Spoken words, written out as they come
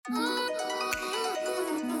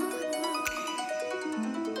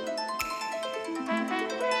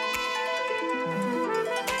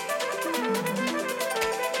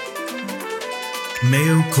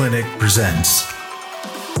Mayo Clinic presents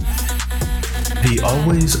the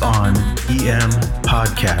Always On EM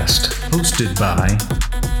podcast, hosted by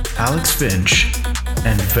Alex Finch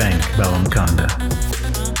and Venk Bellamkonda.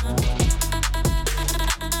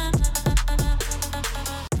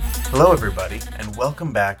 Hello, everybody, and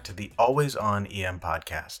welcome back to the Always On EM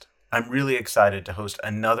podcast. I'm really excited to host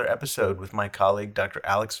another episode with my colleague, Dr.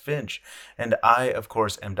 Alex Finch, and I, of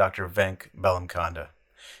course, am Dr. Venk Bellamkonda.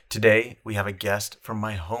 Today, we have a guest from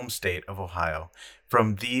my home state of Ohio,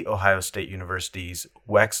 from The Ohio State University's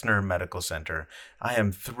Wexner Medical Center. I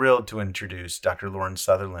am thrilled to introduce Dr. Lauren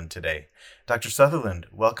Sutherland today. Dr. Sutherland,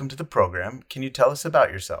 welcome to the program. Can you tell us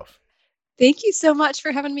about yourself? Thank you so much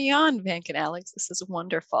for having me on, Venk and Alex. This is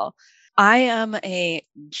wonderful. I am a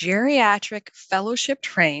geriatric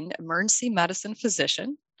fellowship-trained emergency medicine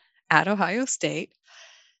physician at Ohio State.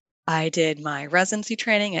 I did my residency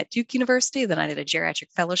training at Duke University, then I did a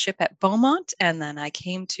geriatric fellowship at Beaumont, and then I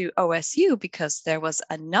came to OSU because there was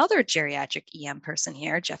another geriatric EM person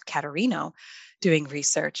here, Jeff Caterino, doing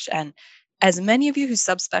research. And as many of you who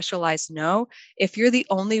subspecialize know, if you're the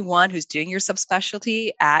only one who's doing your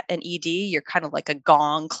subspecialty at an ED, you're kind of like a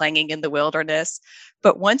gong clanging in the wilderness.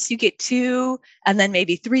 But once you get two and then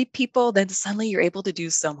maybe three people, then suddenly you're able to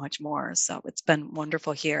do so much more. So it's been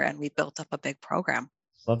wonderful here, and we built up a big program.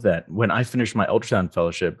 Love that. When I finished my ultrasound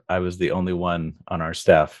fellowship, I was the only one on our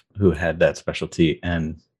staff who had that specialty.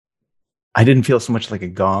 And I didn't feel so much like a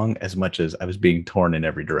gong as much as I was being torn in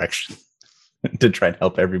every direction to try and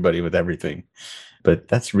help everybody with everything. But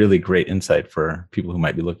that's really great insight for people who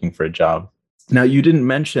might be looking for a job. Now, you didn't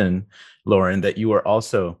mention, Lauren, that you are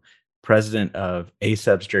also president of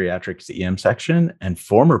ACEP's Geriatrics EM section and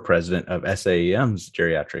former president of SAEM's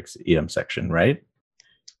Geriatrics EM section, right?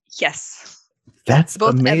 Yes. That's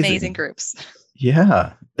both amazing groups.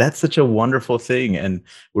 Yeah, that's such a wonderful thing. And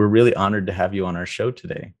we're really honored to have you on our show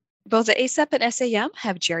today. Both the ACEP and SAM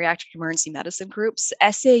have geriatric emergency medicine groups.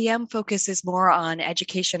 SAM focuses more on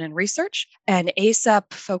education and research, and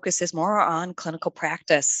ACEP focuses more on clinical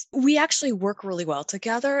practice. We actually work really well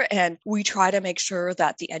together, and we try to make sure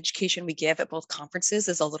that the education we give at both conferences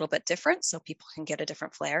is a little bit different so people can get a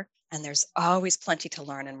different flair. And there's always plenty to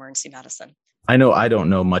learn in emergency medicine. I know I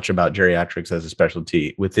don't know much about geriatrics as a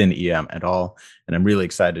specialty within EM at all, and I'm really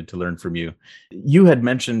excited to learn from you. You had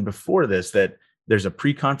mentioned before this that there's a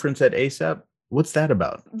pre-conference at ACEP. What's that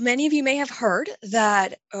about? Many of you may have heard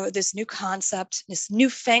that this new concept, this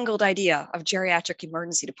newfangled idea of geriatric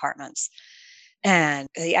emergency departments, and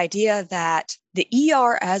the idea that the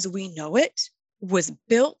ER as we know it was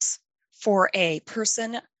built for a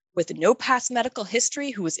person with no past medical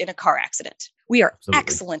history who was in a car accident. We are Absolutely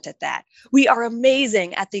excellent at that. We are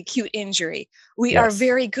amazing at the acute injury. We are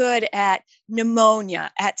very good at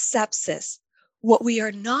pneumonia, at sepsis. What we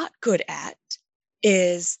are not good at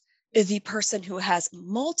is the person who has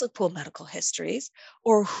multiple medical histories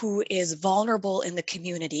or who is vulnerable in the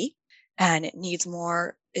community and it needs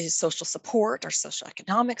more social support or social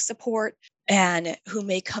economic support, and who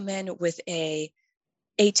may come in with a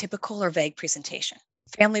atypical or vague presentation.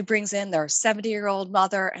 Family brings in their 70-year-old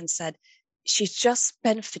mother and said, she's just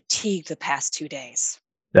been fatigued the past 2 days.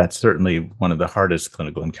 That's certainly one of the hardest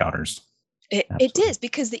clinical encounters. It is,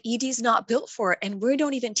 because the ED is not built for it. And we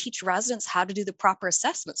don't even teach residents how to do the proper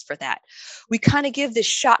assessments for that. We kind of give this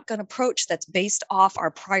shotgun approach that's based off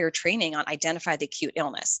our prior training on identify the acute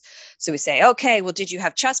illness. So we say, okay, well, did you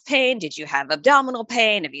have chest pain? Did you have abdominal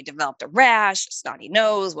pain? Have you developed a rash, snotty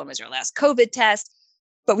nose? When was your last COVID test?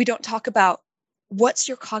 But we don't talk about what's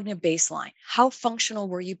your cognitive baseline? How functional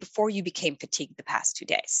were you before you became fatigued the past 2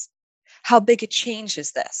 days? How big a change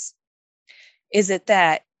is this? Is it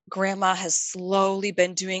that grandma has slowly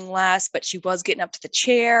been doing less, but she was getting up to the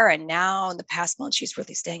chair, and now in the past month, she's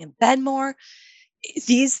really staying in bed more?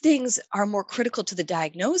 These things are more critical to the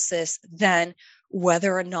diagnosis than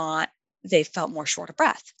whether or not they felt more short of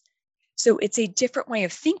breath. So it's a different way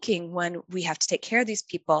of thinking when we have to take care of these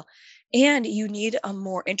people, and you need a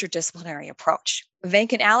more interdisciplinary approach.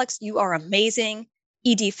 Venk and Alex, you are amazing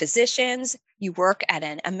ED physicians. You work at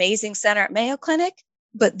an amazing center at Mayo Clinic,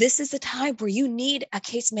 but this is the time where you need a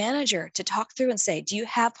case manager to talk through and say, do you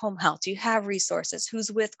have home health? Do you have resources?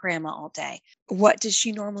 Who's with grandma all day? What does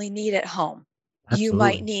she normally need at home? Absolutely. You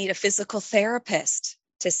might need a physical therapist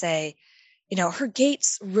to say, her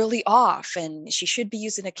gait's really off and she should be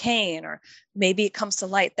using a cane. Or maybe it comes to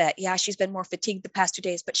light that, she's been more fatigued the past 2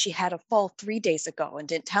 days, but she had a fall 3 days ago and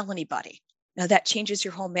didn't tell anybody. Now that changes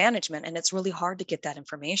your whole management, and it's really hard to get that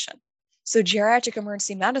information. So geriatric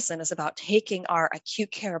emergency medicine is about taking our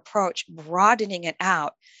acute care approach, broadening it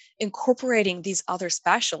out, incorporating these other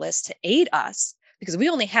specialists to aid us, because we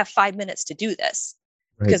only have 5 minutes to do this.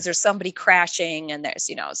 because there's somebody crashing and there's,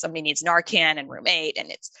 somebody needs Narcan and room 8,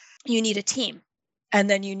 and you need a team. And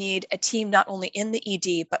then you need a team not only in the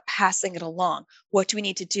ED, but passing it along. What do we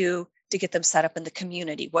need to do to get them set up in the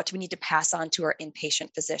community? What do we need to pass on to our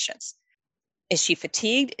inpatient physicians? Is she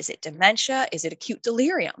fatigued? Is it dementia? Is it acute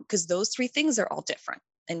delirium? Because those 3 things are all different,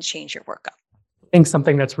 and change your workup. I think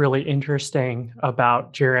something that's really interesting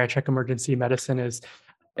about geriatric emergency medicine is,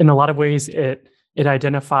 in a lot of ways, it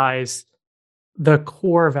identifies the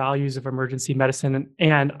core values of emergency medicine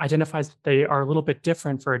and identifies that they are a little bit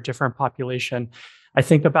different for a different population. I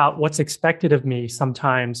think about what's expected of me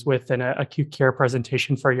sometimes with an acute care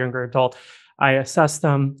presentation for a younger adult. I assess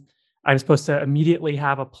them. I'm supposed to immediately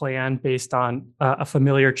have a plan based on a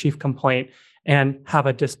familiar chief complaint and have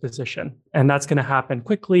a disposition. And that's going to happen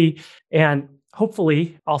quickly. And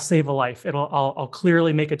hopefully I'll save a life. I'll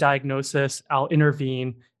clearly make a diagnosis, I'll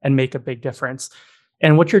intervene and make a big difference.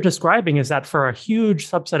 And what you're describing is that for a huge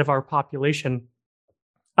subset of our population,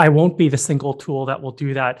 I won't be the single tool that will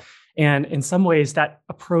do that. And in some ways, that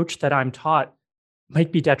approach that I'm taught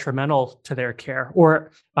might be detrimental to their care,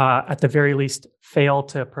 or at the very least, fail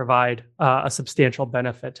to provide a substantial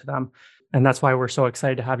benefit to them. And that's why we're so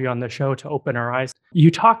excited to have you on the show to open our eyes. You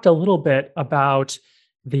talked a little bit about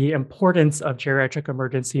the importance of geriatric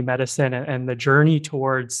emergency medicine and the journey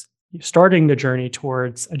towards starting the journey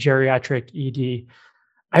towards a geriatric ED.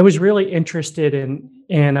 I was really interested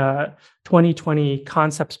in a 2020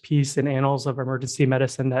 concepts piece in Annals of Emergency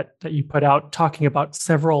Medicine that you put out, talking about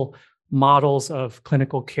several models of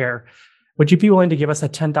clinical care. Would you be willing to give us a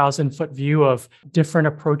 10,000-foot view of different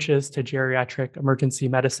approaches to geriatric emergency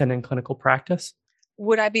medicine and clinical practice?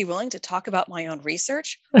 Would I be willing to talk about my own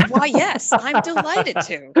research? Why, yes, I'm delighted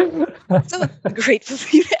to. So grateful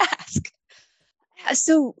for you to ask.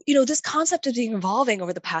 So, this concept has been evolving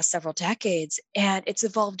over the past several decades, and it's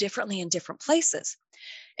evolved differently in different places.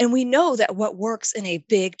 And we know that what works in a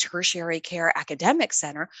big tertiary care academic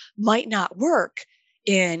center might not work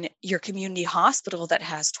in your community hospital that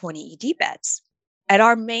has 20 ED beds. At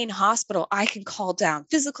our main hospital, I can call down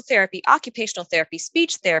physical therapy, occupational therapy,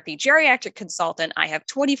 speech therapy, geriatric consultant. I have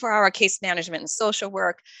 24-hour case management and social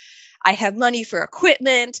work. I have money for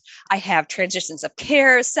equipment. I have transitions of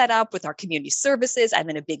care set up with our community services. I'm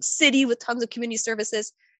in a big city with tons of community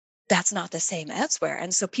services. That's not the same elsewhere.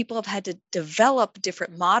 And so people have had to develop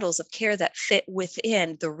different models of care that fit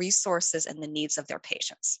within the resources and the needs of their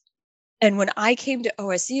patients. And when I came to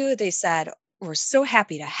OSU, they said, we're so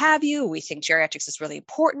happy to have you. We think geriatrics is really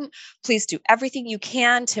important. Please do everything you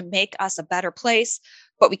can to make us a better place,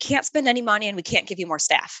 but we can't spend any money and we can't give you more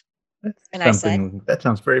staff. And I said, that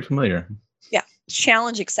sounds very familiar. Yeah,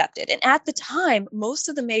 challenge accepted. And at the time, most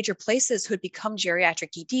of the major places who had become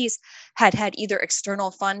geriatric EDs had either external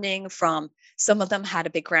funding from, some of them had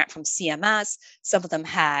a big grant from CMS, some of them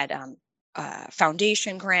had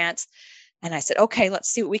foundation grants. And I said, okay, let's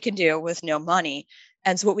see what we can do with no money.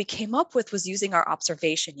 And so what we came up with was using our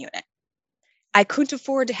observation unit. I couldn't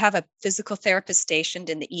afford to have a physical therapist stationed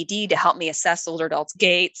in the ED to help me assess older adults'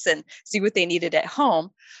 gaits and see what they needed at home,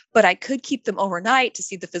 but I could keep them overnight to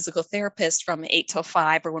see the physical therapist from 8 till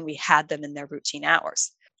 5 or when we had them in their routine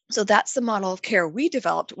hours. So that's the model of care we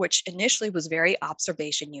developed, which initially was very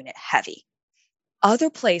observation unit heavy. Other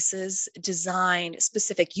places designed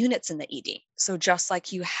specific units in the ED. So just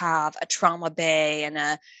like you have a trauma bay and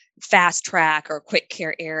a fast track or quick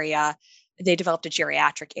care area, they developed a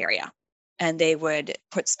geriatric area. And they would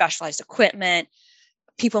put specialized equipment.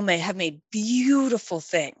 People may have made beautiful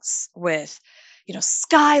things with,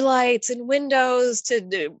 skylights and windows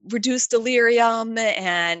to reduce delirium.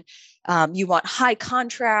 And you want high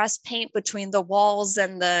contrast paint between the walls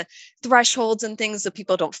and the thresholds and things so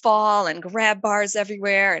people don't fall, and grab bars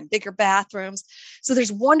everywhere and bigger bathrooms. So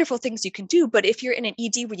there's wonderful things you can do. But if you're in an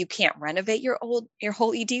ED where you can't renovate your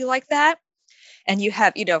whole ED like that, and you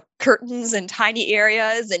have, curtains and tiny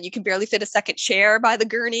areas, and you can barely fit a second chair by the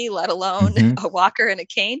gurney, let alone a walker and a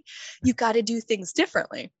cane, you've got to do things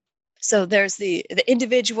differently. So there's the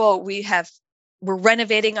individual, we're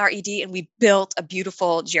renovating our ED and we built a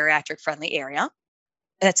beautiful geriatric friendly area.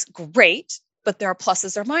 That's great, but there are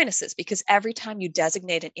pluses or minuses, because every time you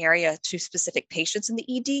designate an area to specific patients in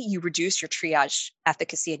the ED, you reduce your triage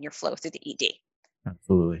efficacy and your flow through the ED.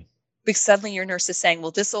 Absolutely. Because suddenly your nurse is saying, well,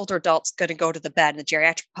 this older adult's going to go to the bed in the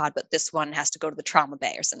geriatric pod, but this one has to go to the trauma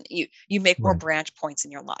bay or something. You make more branch points in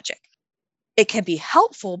your logic. It can be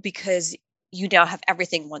helpful because you now have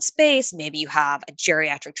everything in one space. Maybe you have a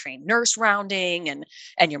geriatric trained nurse rounding and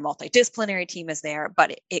your multidisciplinary team is there,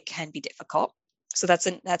 but it can be difficult. So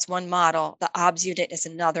that's one model. The OBS unit is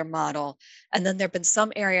another model. And then there have been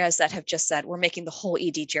some areas that have just said, we're making the whole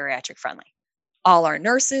ED geriatric friendly. All our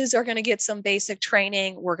nurses are going to get some basic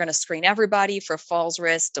training. We're going to screen everybody for falls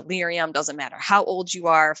risk, delirium, doesn't matter how old you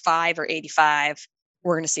are, 5 or 85,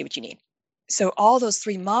 we're going to see what you need. So all those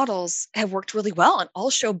 3 models have worked really well and all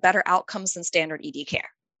show better outcomes than standard ED care.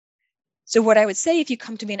 So what I would say if you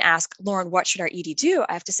come to me and ask, Lauren, what should our ED do?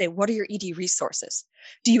 I have to say, what are your ED resources?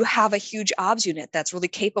 Do you have a huge OBS unit that's really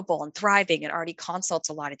capable and thriving and already consults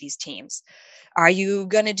a lot of these teams? Are you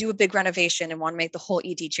going to do a big renovation and want to make the whole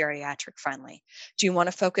ED geriatric friendly? Do you want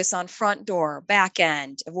to focus on front door, back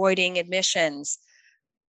end, avoiding admissions?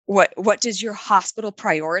 What does your hospital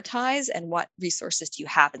prioritize and what resources do you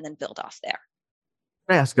have, and then build off there?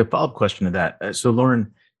 I ask a follow-up question to that. So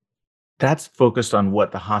Lauren, that's focused on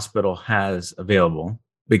what the hospital has available,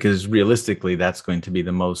 because realistically, that's going to be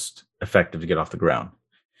the most effective to get off the ground.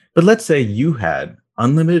 But let's say you had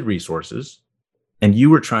unlimited resources and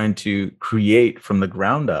you were trying to create from the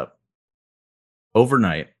ground up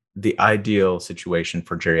overnight the ideal situation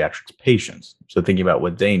for geriatrics patients. So thinking about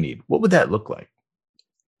what they need, what would that look like?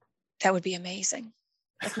 That would be amazing.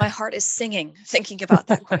 Like my heart is singing thinking about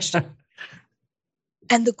that question.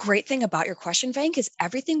 And the great thing about your question, Vank, is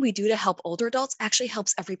everything we do to help older adults actually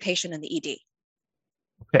helps every patient in the ED.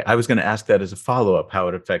 Okay, I was going to ask that as a follow-up, how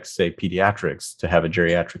it affects, say, pediatrics to have a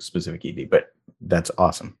geriatric specific ED, but that's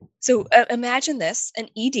awesome. So imagine this, an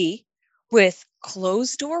ED with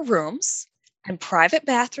closed door rooms and private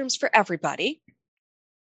bathrooms for everybody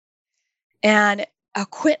and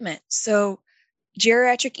equipment. So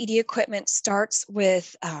geriatric ED equipment starts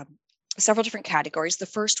with several different categories. The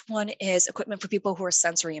first one is equipment for people who are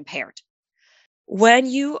sensory impaired. When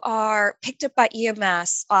you are picked up by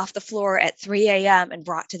EMS off the floor at 3 a.m. and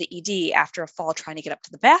brought to the ED after a fall trying to get up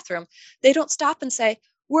to the bathroom, they don't stop and say,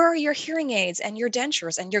 where are your hearing aids and your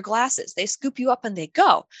dentures and your glasses? They scoop you up and they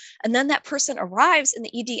go. And then that person arrives in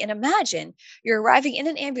the ED, and imagine you're arriving in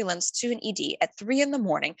an ambulance to an ED at 3 in the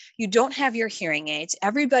morning. You don't have your hearing aids.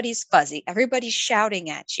 Everybody's fuzzy. Everybody's shouting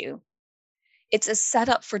at you. It's a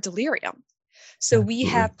setup for delirium. So we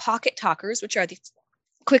have pocket talkers, which are these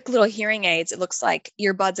quick little hearing aids. It looks like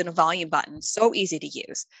earbuds and a volume button. So easy to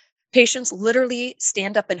use. Patients literally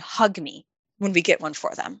stand up and hug me when we get one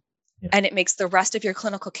for them. Yeah. And it makes the rest of your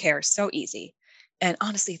clinical care so easy. And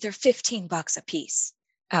honestly, they're $15 a piece.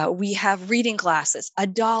 We have reading glasses,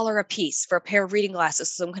 $1 a piece for a pair of reading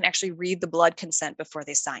glasses, so someone can actually read the blood consent before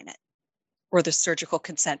they sign it, or the surgical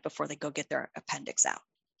consent before they go get their appendix out.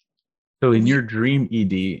 So in your dream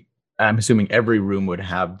ED, I'm assuming every room would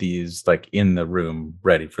have these like in the room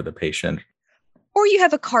ready for the patient. Or you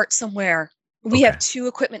have a cart somewhere. We have 2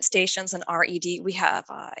 equipment stations in our ED. We have,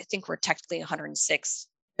 I think we're technically 106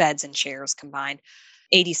 beds and chairs combined,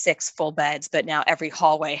 86 full beds, but now every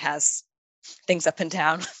hallway has things up and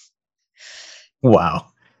down.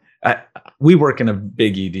 Wow. We work in a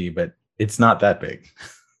big ED, but it's not that big.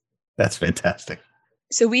 That's fantastic.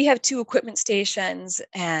 So we have 2 equipment stations,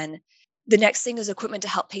 and the next thing is equipment to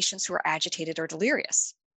help patients who are agitated or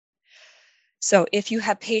delirious. So if you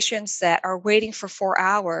have patients that are waiting for 4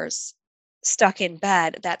 hours stuck in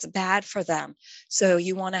bed, that's bad for them. So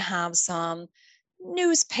you want to have some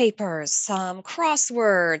newspapers, some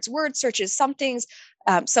crosswords, word searches, some things.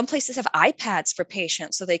 Some places have iPads for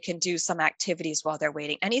patients so they can do some activities while they're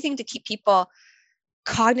waiting. Anything to keep people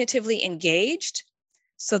cognitively engaged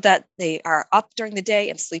so that they are up during the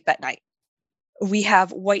day and sleep at night. We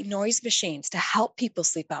have white noise machines to help people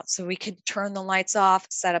sleep out. So we can turn the lights off,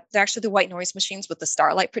 set up. They're actually the white noise machines with the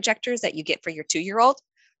starlight projectors that you get for your 2-year-old.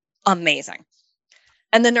 Amazing.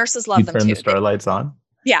 And the nurses love them too. Turn the starlights on?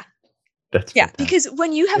 Yeah. That's yeah. fantastic. Because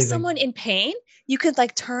when you have someone in pain, you could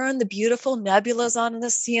like turn the beautiful nebulas on in the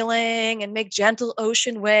ceiling and make gentle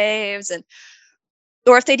ocean waves.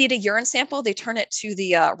 Or if they need a urine sample, they turn it to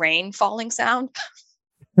the rain falling sound.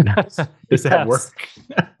 Does that work?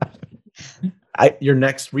 Your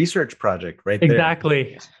next research project right there.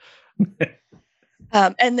 Exactly.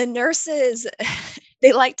 And the nurses,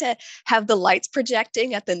 they like to have the lights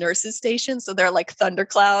projecting at the nurses' station. So they're like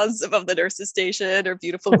thunderclouds above the nurses' station or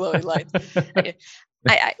beautiful glowing lights.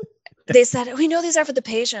 They said, we know these are for the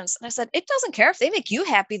patients. And I said, it doesn't care. If they make you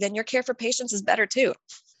happy, then your care for patients is better too.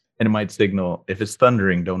 And it might signal, if it's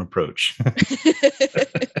thundering, don't approach.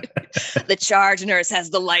 The charge nurse has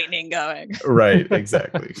the lightning going. Right,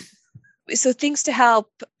 exactly. So things to help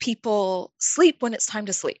people sleep when it's time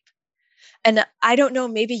to sleep. And I don't know,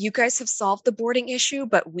 maybe you guys have solved the boarding issue,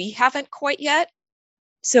 but we haven't quite yet.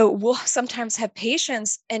 So we'll sometimes have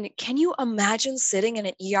patients, and can you imagine sitting in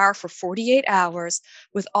an ER for 48 hours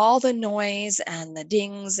with all the noise and the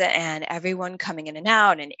dings and everyone coming in and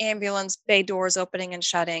out and ambulance bay doors opening and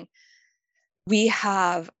shutting? We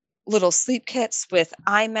have little sleep kits with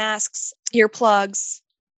eye masks, earplugs,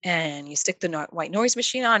 and you stick the white noise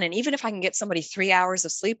machine on. And even if I can get somebody 3 hours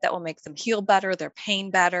of sleep, that will make them heal better, their pain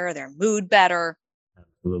better, their mood better.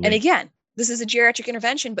 Absolutely. And again, this is a geriatric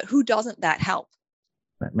intervention, but who doesn't that help?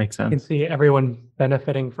 That makes I can sense. see everyone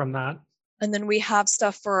benefiting from that. And then we have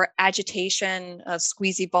stuff for agitation of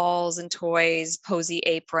squeezy balls and toys, posy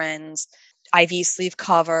aprons, IV sleeve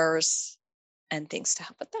covers, and things to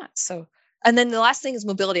help with that. So, and then the last thing is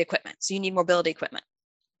mobility equipment. So you need mobility equipment.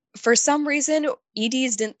 For some reason,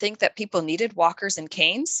 EDs didn't think that people needed walkers and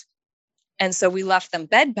canes. And so we left them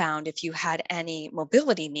bedbound if you had any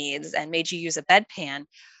mobility needs and made you use a bedpan.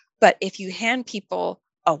 But if you hand people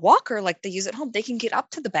a walker like they use at home, they can get up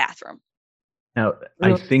to the bathroom. Now,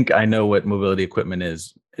 I think I know what mobility equipment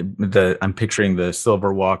is. I'm picturing the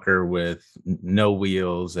silver walker with no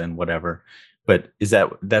wheels and whatever. But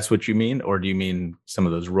that's what you mean? Or do you mean some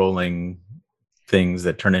of those rolling things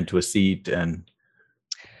that turn into a seat? And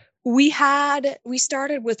We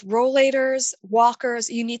started with rollators, walkers.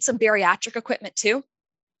 You need some bariatric equipment too,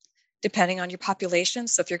 depending on your population.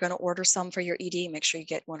 So if you're going to order some for your ED, make sure you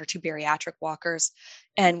get 1 or 2 bariatric walkers.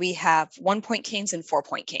 And we have 1-point canes and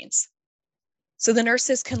 4-point canes. So the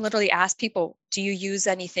nurses can literally ask people, do you use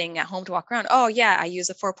anything at home to walk around? Oh yeah, I use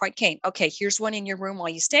a 4-point cane. Okay, here's one in your room while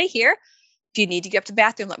you stay here. If you need to get up to the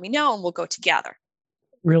bathroom, let me know and we'll go together.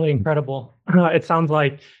 Really incredible. It sounds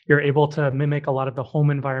like you're able to mimic a lot of the home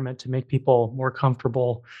environment to make people more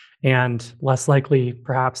comfortable and less likely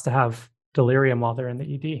perhaps to have delirium while they're in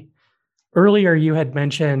the ED. Earlier, you had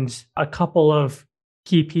mentioned a couple of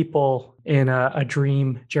key people in a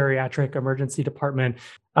dream geriatric emergency department.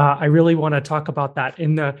 I really want to talk about that.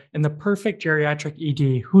 In the perfect geriatric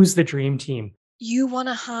ED, who's the dream team? You want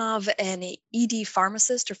to have an ED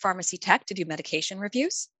pharmacist or pharmacy tech to do medication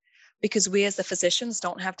reviews, because we as the physicians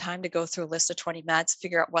don't have time to go through a list of 20 meds,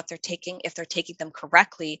 figure out what they're taking, if they're taking them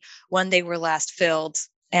correctly, when they were last filled,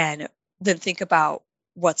 and then think about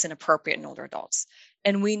what's inappropriate in older adults.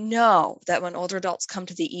 And we know that when older adults come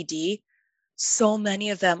to the ED, so many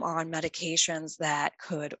of them are on medications that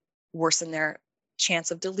could worsen their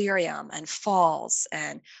chance of delirium and falls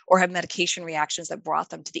or have medication reactions that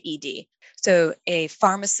brought them to the ED. So a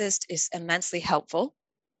pharmacist is immensely helpful.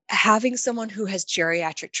 Having someone who has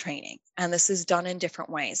geriatric training, and this is done in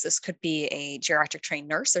different ways. This could be a geriatric trained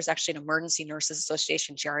nurse. There's actually an Emergency Nurses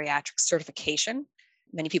Association geriatric certification.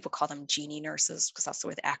 Many people call them Genie nurses because that's the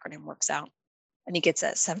way the acronym works out. And he gets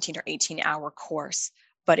a 17 or 18-hour course,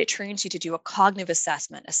 but it trains you to do a cognitive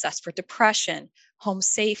assessment, assess for depression, home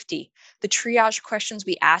safety, the triage questions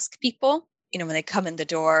we ask people, when they come in the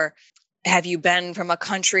door. Have you been from a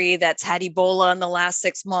country that's had Ebola in the last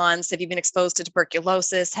 6 months? Have you been exposed to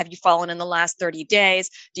tuberculosis? Have you fallen in the last 30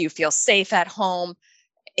 days? Do you feel safe at home?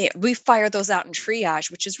 We fire those out in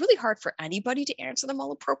triage, which is really hard for anybody to answer them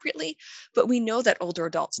all appropriately, but we know that older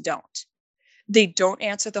adults don't. They don't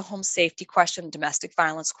answer the home safety question, domestic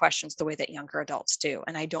violence questions the way that younger adults do.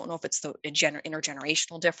 And I don't know if it's the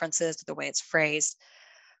intergenerational differences, the way it's phrased,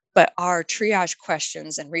 but our triage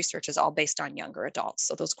questions and research is all based on younger adults.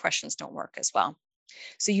 So those questions don't work as well.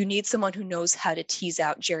 So you need someone who knows how to tease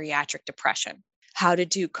out geriatric depression, how to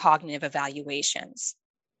do cognitive evaluations,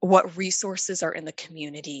 what resources are in the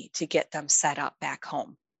community to get them set up back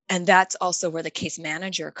home. And that's also where the case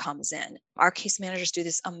manager comes in. Our case managers do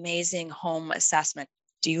this amazing home assessment.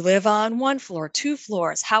 Do you live on 1 floor, 2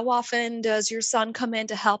 floors? How often does your son come in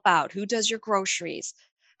to help out? Who does your groceries?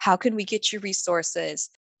 How can we get you resources?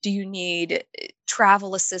 Do you need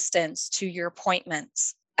travel assistance to your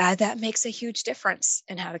appointments? That makes a huge difference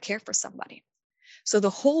in how to care for somebody. So the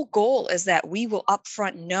whole goal is that we will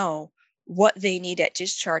upfront know what they need at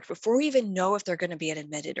discharge before we even know if they're going to be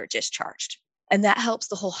admitted or discharged. And that helps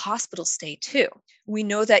the whole hospital stay too. We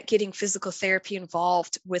know that getting physical therapy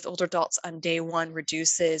involved with older adults on day 1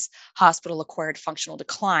 reduces hospital-acquired functional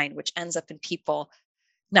decline, which ends up in people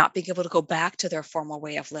not being able to go back to their former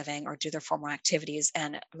way of living or do their former activities,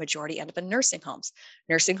 and a majority end up in nursing homes.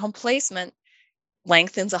 Nursing home placement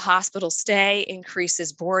lengthens a hospital stay,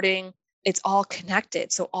 increases boarding. It's all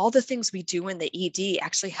connected. So all the things we do in the ED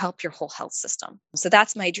actually help your whole health system. So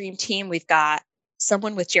that's my dream team. We've got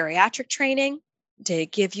someone with geriatric training to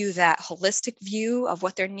give you that holistic view of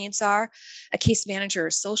what their needs are, a case manager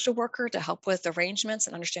or social worker to help with arrangements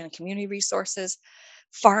and understanding community resources,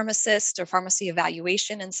 pharmacist or pharmacy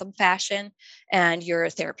evaluation in some fashion, and your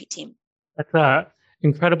therapy team. That's an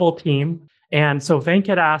incredible team. And so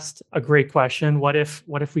Venkat asked a great question. What if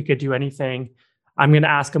we could do anything? I'm going to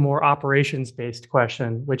ask a more operations-based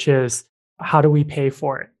question, which is, how do we pay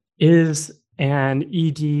for it? Is an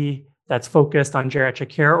ED that's focused on geriatric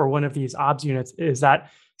care or one of these OBS units, is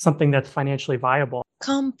that something that's financially viable.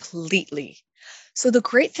 Completely. So the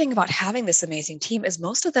great thing about having this amazing team is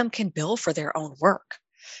most of them can bill for their own work.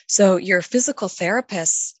 So your physical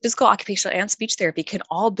therapists, physical, occupational, and speech therapy can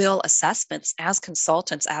all bill assessments as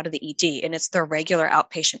consultants out of the ED, and it's their regular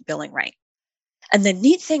outpatient billing rate. And the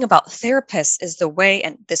neat thing about therapists is the way,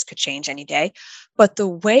 and this could change any day, but the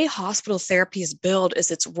way hospital therapy is billed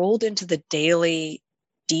is it's rolled into the daily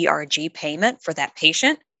DRG payment for that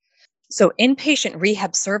patient. So inpatient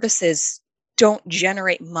rehab services don't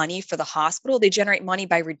generate money for the hospital. They generate money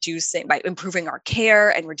by improving our care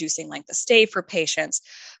and reducing length of stay for patients,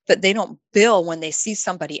 but they don't bill when they see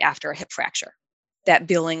somebody after a hip fracture. That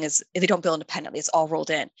billing is, they don't bill independently, it's all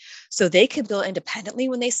rolled in. So they can bill independently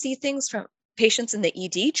when they see things from patients in the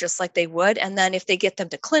ED, just like they would. And then if they get them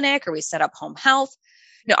to clinic or we set up home health,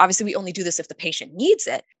 obviously we only do this if the patient needs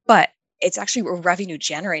it, but it's actually revenue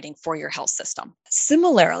generating for your health system.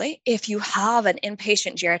 Similarly, if you have an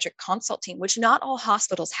inpatient geriatric consult team, which not all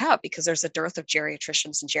hospitals have because there's a dearth of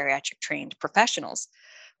geriatricians and geriatric trained professionals,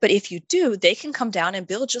 but if you do, they can come down and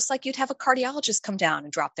bill just like you'd have a cardiologist come down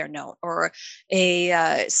and drop their note, or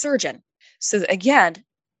a surgeon. So again,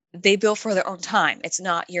 they bill for their own time. It's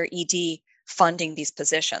not your ED funding these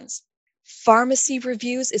positions. Pharmacy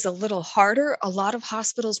reviews is a little harder. A lot of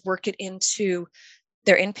hospitals work it into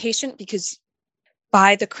their inpatient because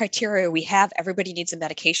by the criteria we have, everybody needs a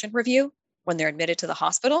medication review when they're admitted to the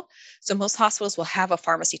hospital. So most hospitals will have a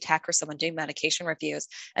pharmacy tech or someone doing medication reviews.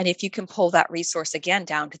 And if you can pull that resource again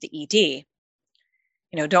down to the ED,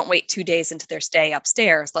 don't wait 2 days into their stay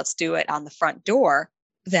upstairs, let's do it on the front door,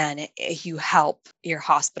 then you help your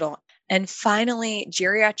hospital. And finally,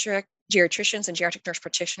 geriatricians and geriatric nurse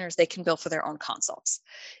practitioners, they can bill for their own consults.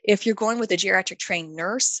 If you're going with a geriatric trained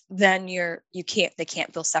nurse, then they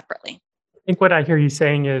can't bill separately. I think what I hear you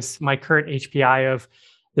saying is my current HPI of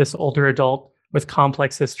this older adult with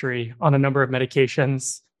complex history on a number of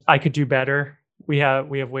medications, I could do better. We have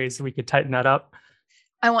ways that we could tighten that up.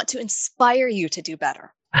 I want to inspire you to do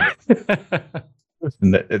better.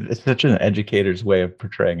 It's such an educator's way of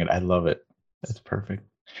portraying it. I love it. That's perfect.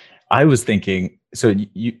 I was thinking,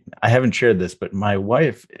 I haven't shared this, but my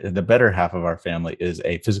wife, the better half of our family, is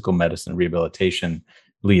a physical medicine rehabilitation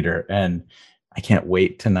leader. And I can't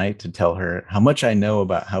wait tonight to tell her how much I know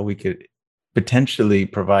about how we could potentially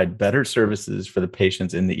provide better services for the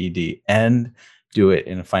patients in the ED and do it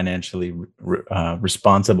in a financially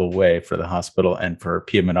responsible way for the hospital and for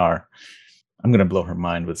PM&R. I'm going to blow her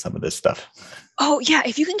mind with some of this stuff. Oh, yeah.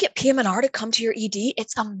 If you can get PM&R to come to your ED,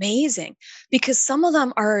 it's amazing because some of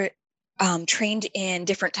them are trained in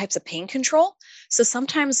different types of pain control. So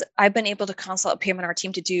sometimes I've been able to consult a PM&R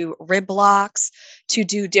team to do rib blocks, to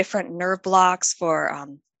do different nerve blocks for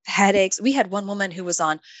headaches. We had one woman who was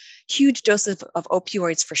on huge doses of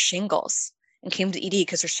opioids for shingles and came to ED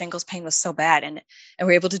because her shingles pain was so bad. And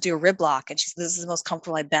we're able to do a rib block. And she said, this is the most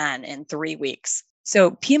comfortable I've been in 3 weeks.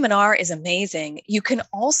 So PM&R is amazing. You can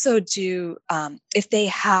also do, if they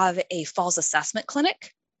have a falls assessment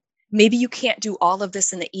clinic, maybe you can't do all of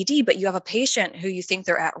this in the ED, but you have a patient who you think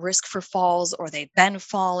they're at risk for falls or they've been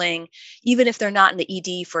falling, even if they're not in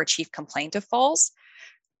the ED for a chief complaint of falls,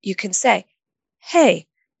 you can say, hey,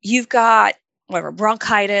 you've got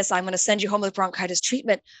bronchitis. I'm going to send you home with bronchitis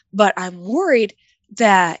treatment, but I'm worried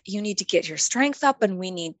that you need to get your strength up and we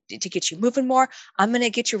need to get you moving more. I'm going to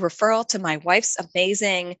get you a referral to my wife's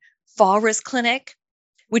amazing fall risk clinic,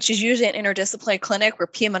 which is usually an interdisciplinary clinic where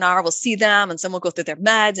PM&R will see them and someone will go through their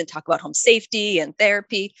meds and talk about home safety and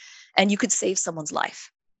therapy, and you could save someone's life.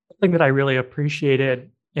 Something that I really appreciated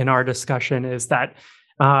in our discussion is that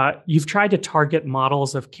you've tried to target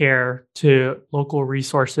models of care to local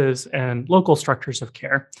resources and local structures of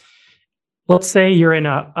care. Let's say you're in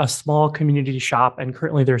a small community shop and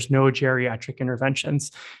currently there's no geriatric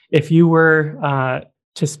interventions. If you were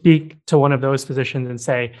to speak to one of those physicians and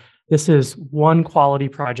say, this is one quality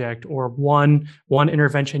project or one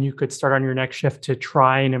intervention you could start on your next shift to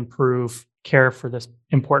try and improve care for this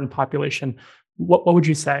important population, what would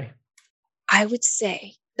you say? I would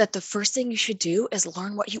say that the first thing you should do is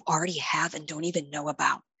learn what you already have and don't even know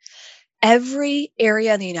about. Every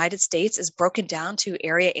area in the United States is broken down to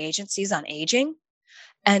area agencies on aging,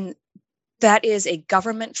 and that is a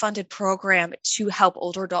government-funded program to help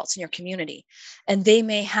older adults in your community. And they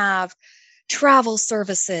may have travel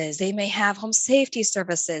services, they may have home safety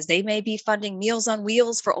services, they may be funding Meals on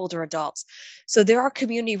Wheels for older adults. So there are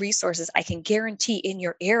community resources I can guarantee in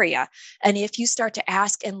your area. And if you start to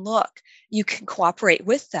ask and look, you can cooperate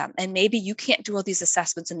with them. And maybe you can't do all these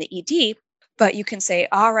assessments in the ED, but you can say,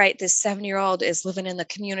 all right, this 7-year-old is living in the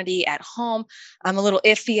community at home. I'm a little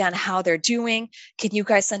iffy on how they're doing. Can you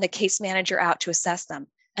guys send a case manager out to assess them?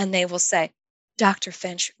 and they will say, Dr.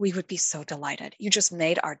 Finch, we would be so delighted. You just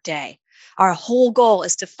made our day. Our whole goal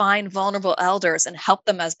is to find vulnerable elders and help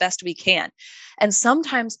them as best we can. And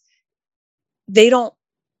sometimes they don't,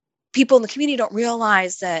 people in the community don't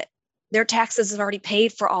realize that their taxes have already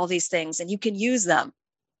paid for all these things and you can use them.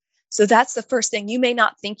 So that's the first thing. You may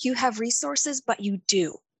not think you have resources, but you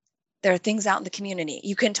do. There are things out in the community.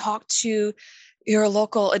 You can talk to your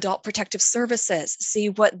local adult protective services, see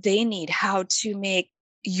what they need, how to make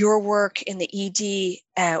your work in the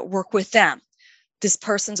ED work with them. This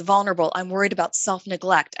person's vulnerable. I'm worried about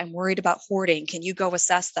self-neglect. I'm worried about hoarding. Can you go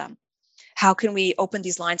assess them? How can we open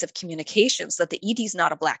these lines of communication so that the ED is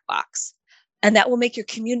not a black box? And that will make your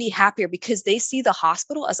community happier because they see the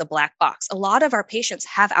hospital as a black box. A lot of our patients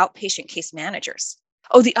have outpatient case managers.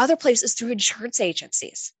 Oh, the other place is through insurance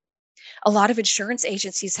agencies. A lot of insurance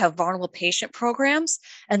agencies have vulnerable patient programs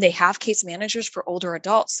and they have case managers for older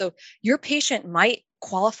adults. So your patient might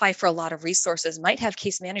qualify for a lot of resources, might have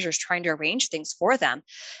case managers trying to arrange things for them.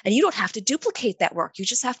 And you don't have to duplicate that work. You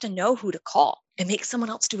just have to know who to call and make someone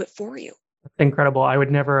else do it for you. That's incredible. I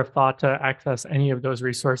would never have thought to access any of those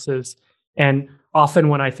resources. And often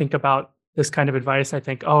when I think about this kind of advice, I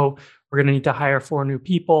think, oh, we're going to need to hire 4 new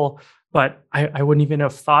people. But I wouldn't even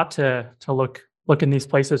have thought to look in these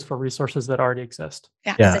places for resources that already exist.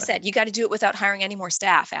 Yeah, as I said, you got to do it without hiring any more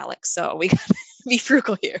staff, Alex. So we got to be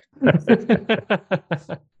frugal here.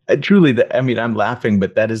 Truly, I'm laughing,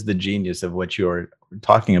 but that is the genius of what you're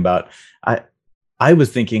talking about. I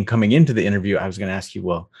was thinking coming into the interview, I was going to ask you,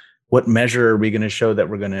 well, what measure are we going to show that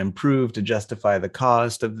we're going to improve to justify the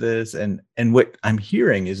cost of this? And what I'm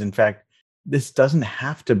hearing is, in fact, this doesn't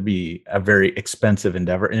have to be a very expensive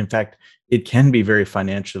endeavor. And in fact, it can be very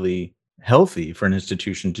financially healthy for an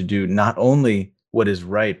institution to do not only what is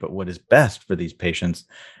right, but what is best for these patients.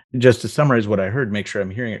 Just to summarize what I heard, make sure I'm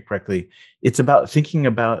hearing it correctly, it's about thinking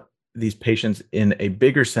about these patients in a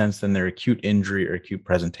bigger sense than their acute injury or acute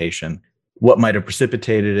presentation. What might have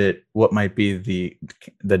precipitated it, what might be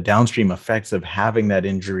the downstream effects of having that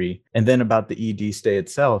injury, and then about the ED stay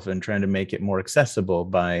itself and trying to make it more accessible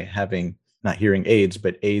by having not hearing aids,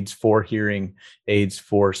 but aids for hearing, aids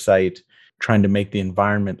for sight, trying to make the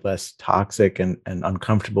environment less toxic and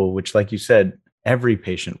uncomfortable, which, like you said, every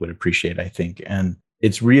patient would appreciate, I think. And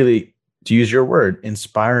it's really, to use your word,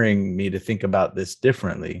 inspiring me to think about this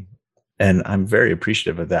differently. And I'm very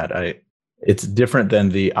appreciative of that. It's different than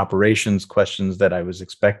the operations questions that I was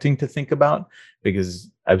expecting to think about, because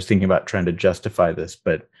I was thinking about trying to justify this,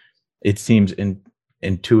 but it seems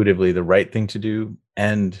intuitively the right thing to do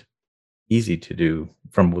and easy to do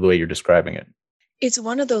from the way you're describing it. It's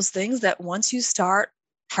one of those things that once you start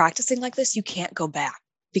practicing like this, you can't go back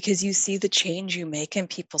because you see the change you make in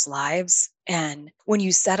people's lives. And when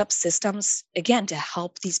you set up systems, again, to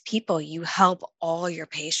help these people, you help all your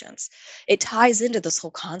patients. It ties into this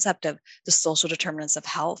whole concept of the social determinants of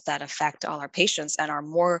health that affect all our patients and are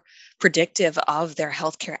more predictive of their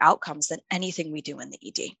healthcare outcomes than anything we do in the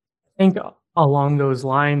ED. I think along those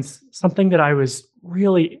lines, something that I was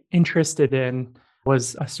really interested in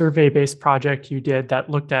was a survey-based project you did that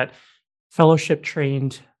looked at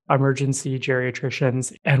fellowship-trained emergency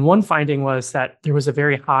geriatricians. And one finding was that there was a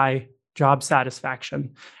very high job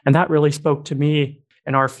satisfaction. And that really spoke to me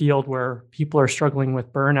in our field where people are struggling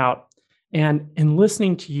with burnout. And in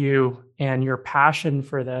listening to you and your passion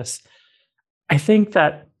for this, I think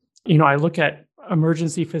that, I look at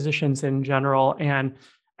emergency physicians in general, and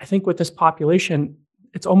I think with this population,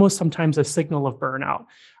 it's almost sometimes a signal of burnout.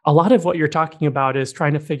 A lot of what you're talking about is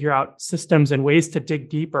trying to figure out systems and ways to dig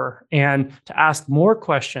deeper and to ask more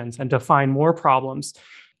questions and to find more problems.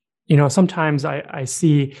 Sometimes I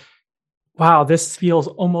see, wow, this feels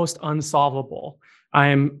almost unsolvable.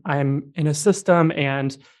 I'm in a system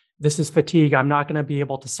and this is fatigue. I'm not going to be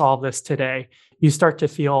able to solve this today. You start to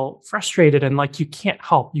feel frustrated and like you can't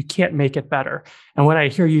help, you can't make it better. And what I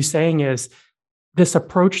hear you saying is this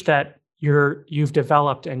approach that you've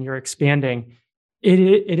developed and you're expanding,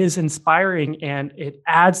 it is inspiring and it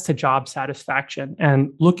adds to job satisfaction.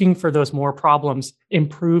 And looking for those more problems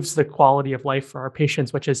improves the quality of life for our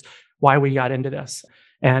patients, which is why we got into this.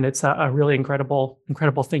 And it's a really incredible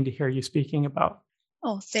thing to hear you speaking about.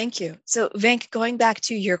 Oh, thank you. So, Venk, going back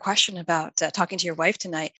to your question about talking to your wife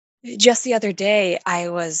tonight, just the other day, I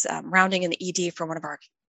was rounding in the ED for one of our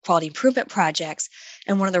quality improvement projects,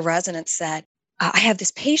 and one of the residents said, I have this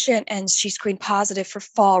patient and she's screened positive for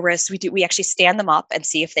fall risk. We actually stand them up and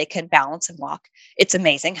see if they can balance and walk. It's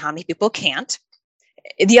amazing how many people can't.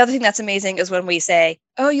 The other thing that's amazing is when we say,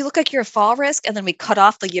 oh, you look like you're a fall risk, and then we cut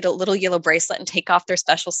off the little yellow bracelet and take off their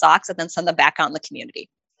special socks and then send them back out in the community.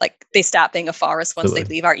 Like they stop being a forest once they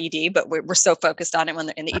Absolutely. leave our ED, but we're so focused on it when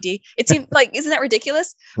they're in the ED. It seems like, isn't that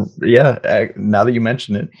ridiculous? Yeah, now that you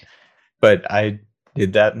mention it, but I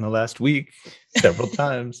did that in the last week several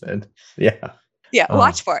times, and yeah. Yeah, Oh,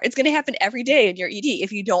 watch for it. It's going to happen every day in your ED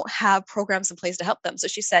if you don't have programs in place to help them. So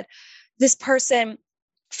she said, this person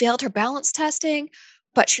failed her balance testing,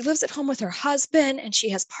 but she lives at home with her husband and she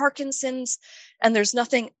has Parkinson's, and there's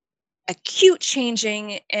nothing acute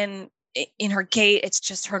changing in her gait. It's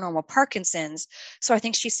just her normal Parkinson's. So I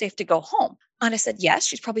think she's safe to go home. And I said, yes,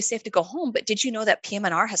 she's probably safe to go home. But did you know that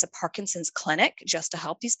PM&R has a Parkinson's clinic just to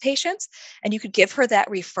help these patients? And you could give her that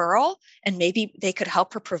referral and maybe they could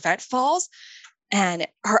help her prevent falls. And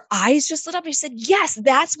her eyes just lit up. And she said, yes,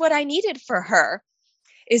 that's what I needed for her,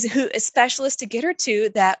 is a specialist to get her to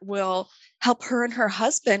that will help her and her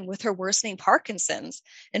husband with her worsening Parkinson's.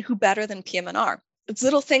 And who better than PM&R? It's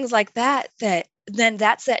little things like that then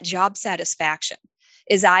that's that job satisfaction,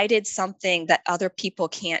 is I did something that other people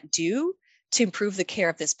can't do to improve the care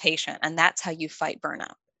of this patient. And that's how you fight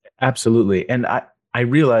burnout. absolutely. And I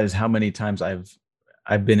realize how many times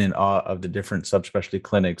I've been in awe of the different subspecialty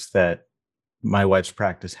clinics that my wife's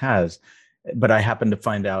practice has, but I happen to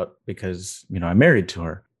find out because, I'm married to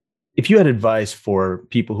her. If you had advice for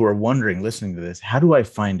people who are wondering, listening to this, how do I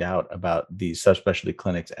find out about these subspecialty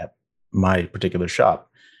clinics at my particular shop?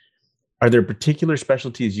 Are there particular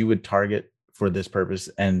specialties you would target for this purpose?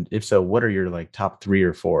 And if so, what are your like top 3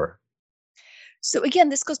 or 4? So again,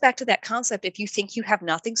 this goes back to that concept. If you think you have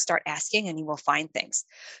nothing, start asking and you will find things.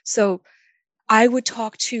 So I would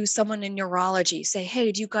talk to someone in neurology, say,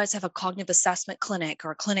 hey, do you guys have a cognitive assessment clinic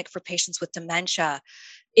or a clinic for patients with dementia?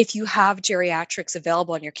 If you have geriatrics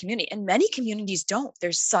available in your community, and many communities don't,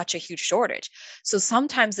 there's such a huge shortage. So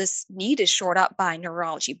sometimes this need is shored up by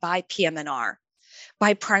neurology, by PM&R,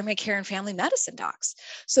 by primary care and family medicine docs.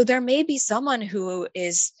 So there may be someone who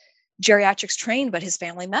is geriatrics trained, but his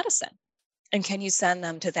family medicine. And can you send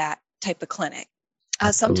them to that type of clinic?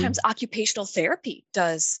 Sometimes Absolutely. occupational therapy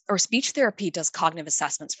does, or speech therapy does cognitive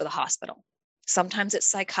assessments for the hospital. Sometimes it's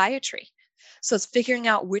psychiatry. So it's figuring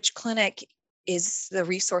out which clinic is the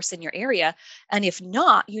resource in your area. And if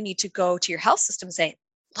not, you need to go to your health system and say,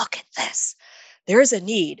 look at this. There's a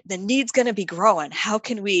need. The need's going to be growing. How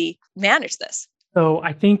can we manage this? So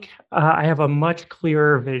I think I have a much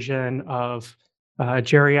clearer vision of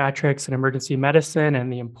geriatrics and emergency medicine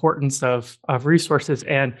and the importance of resources.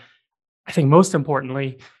 And I think most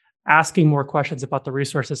importantly, asking more questions about the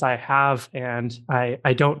resources I have and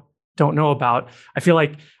I don't know about. I feel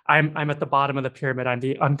like I'm at the bottom of the pyramid. I'm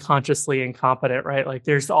the unconsciously incompetent, right? Like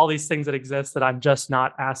there's all these things that exist that I'm just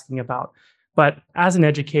not asking about. But as an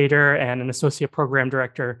educator and an associate program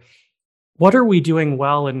director, what are we doing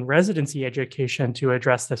well in residency education to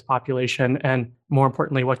address this population? And more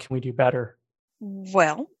importantly, what can we do better?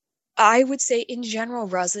 Well, I would say in general,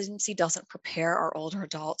 residency doesn't prepare our older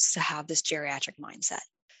adults to have this geriatric mindset.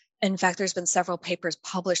 In fact, there's been several papers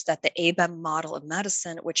published that the ABEM model of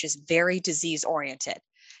medicine, which is very disease oriented.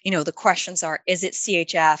 The questions are, is it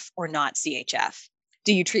CHF or not CHF?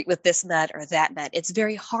 Do you treat with this med or that med? It's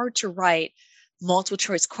very hard to write multiple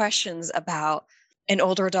choice questions about an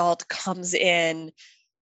older adult comes in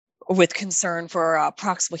with concern for a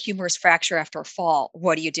proximal humerus fracture after a fall.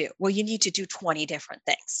 What do you do? Well, you need to do 20 different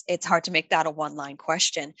things. It's hard to make that a one-line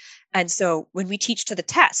question. And so when we teach to the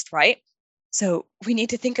test, right? So we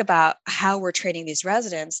need to think about how we're training these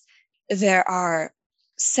residents. There are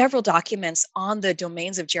several documents on the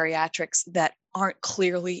domains of geriatrics that aren't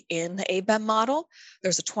clearly in the ABEM model.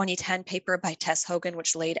 There's a 2010 paper by Tess Hogan,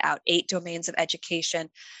 which laid out 8 domains of education.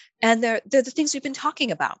 And they're the things we've been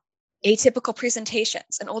talking about. Atypical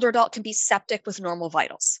presentations. An older adult can be septic with normal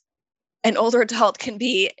vitals. An older adult can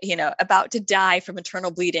be, about to die from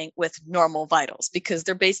internal bleeding with normal vitals because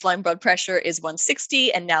their baseline blood pressure is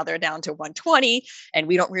 160 and now they're down to 120 and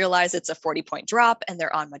we don't realize it's a 40-point drop and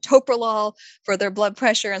they're on metoprolol for their blood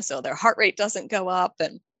pressure and so their heart rate doesn't go up.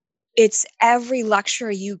 And it's every lecture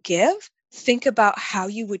you give, think about how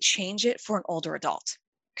you would change it for an older adult.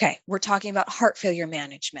 Okay, we're talking about heart failure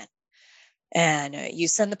management. And you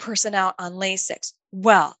send the person out on Lasix.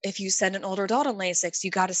 Well, if you send an older adult on Lasix,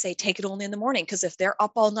 you got to say, take it only in the morning, because if they're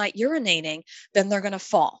up all night urinating, then they're going to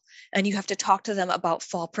fall. And you have to talk to them about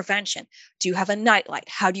fall prevention. Do you have a nightlight?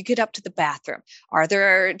 How do you get up to the bathroom? Are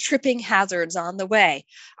there tripping hazards on the way?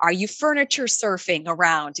 Are you furniture surfing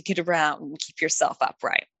around to get around and keep yourself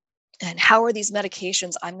upright? And how are these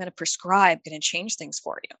medications I'm going to prescribe going to change things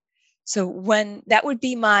for you? So when that would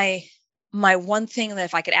be my one thing that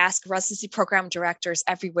if I could ask residency program directors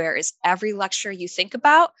everywhere is every lecture you think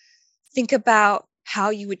about how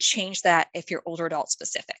you would change that if you're older adult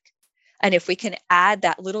specific. And if we can add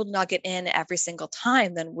that little nugget in every single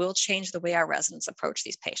time, then we'll change the way our residents approach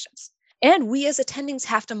these patients. And we as attendings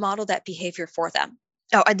have to model that behavior for them.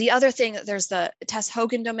 Oh, and the other thing, there's the Tess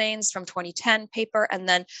Hogan domains from 2010 paper, and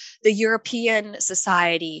then the European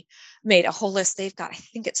Society made a whole list. They've got, I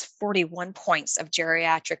think it's 41 points of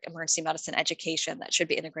geriatric emergency medicine education that should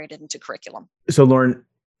be integrated into curriculum. So, Lauren,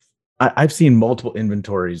 I've seen multiple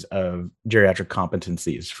inventories of geriatric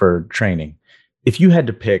competencies for training. If you had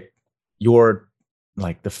to pick your,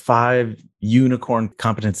 like, the 5 unicorn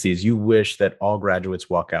competencies you wish that all graduates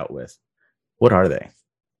walk out with, what are they?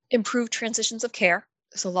 Improved transitions of care.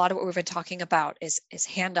 So a lot of what we've been talking about is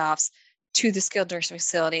handoffs to the skilled nursing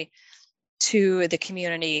facility, to the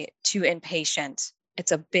community, to inpatient.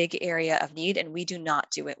 It's a big area of need, and we do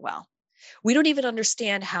not do it well. We don't even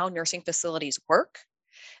understand how nursing facilities work.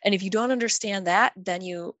 And if you don't understand that, then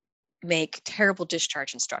you make terrible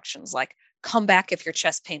discharge instructions like come back if your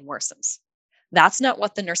chest pain worsens. That's not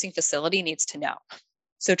what the nursing facility needs to know.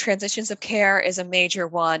 So transitions of care is a major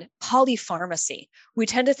one. Polypharmacy. We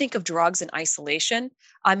tend to think of drugs in isolation.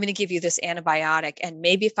 I'm going to give you this antibiotic, and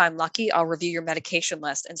maybe if I'm lucky, I'll review your medication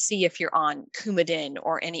list and see if you're on Coumadin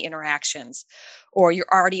or any interactions, or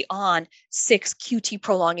you're already on 6 QT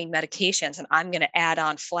prolonging medications, and I'm going to add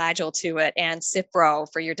on Flagyl to it and Cipro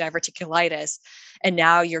for your diverticulitis, and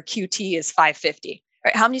now your QT is 550.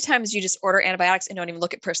 Right? How many times do you just order antibiotics and don't even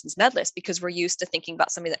look at person's med list because we're used to thinking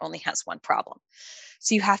about somebody that only has one problem?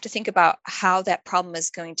 So you have to think about how that problem is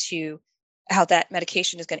going to, how that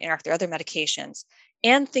medication is going to interact with other medications,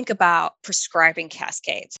 and think about prescribing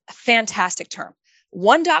cascades. A fantastic term.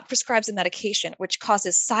 One doc prescribes a medication which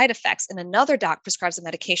causes side effects, and another doc prescribes a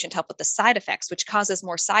medication to help with the side effects, which causes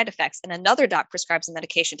more side effects, and another doc prescribes a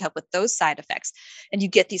medication to help with those side effects. And you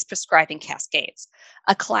get these prescribing cascades.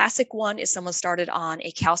 A classic one is someone started on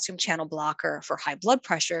a calcium channel blocker for high blood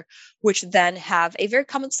pressure, which then have a very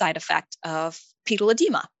common side effect of pedal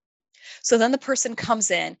edema. So then the person comes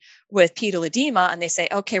in with pedal edema and they say,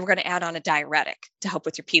 okay, we're going to add on a diuretic to help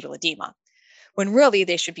with your pedal edema, when really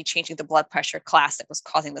they should be changing the blood pressure class that was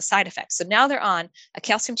causing the side effects. So now they're on a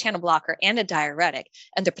calcium channel blocker and a diuretic,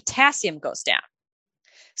 and their potassium goes down.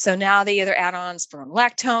 So now they either add on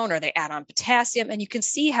spironolactone or they add on potassium, and you can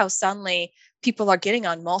see how suddenly people are getting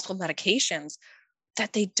on multiple medications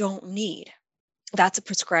that they don't need. That's a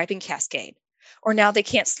prescribing cascade. Or now they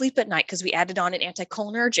can't sleep at night because we added on an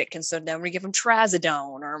anticholinergic, and so then we give them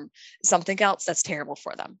trazodone or something else that's terrible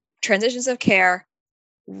for them. Transitions of care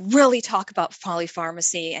really talk about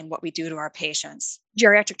polypharmacy and what we do to our patients.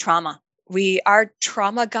 Geriatric trauma. Our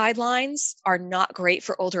trauma guidelines are not great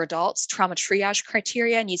for older adults. Trauma triage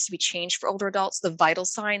criteria needs to be changed for older adults. The vital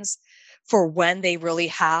signs for when they really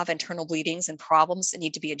have internal bleedings and problems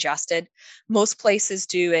need to be adjusted. Most places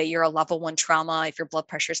do you're a level 1 trauma if your blood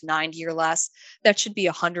pressure is 90 or less. That should be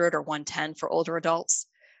 100 or 110 for older adults.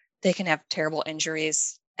 They can have terrible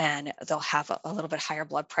injuries and they'll have a little bit higher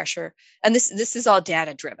blood pressure. And this is all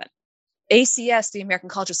data driven. ACS, the American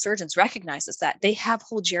College of Surgeons, recognizes that. They have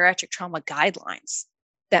whole geriatric trauma guidelines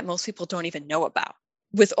that most people don't even know about.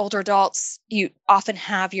 With older adults, you often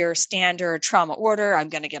have your standard trauma order. I'm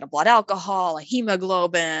going to get a blood alcohol, a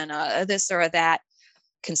hemoglobin, this or that.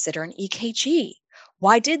 Consider an EKG.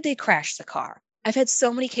 Why did they crash the car? I've had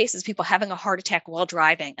so many cases, people having a heart attack while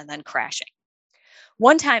driving and then crashing.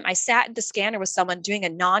 One time I sat at the scanner with someone doing a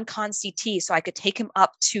non-con CT so I could take him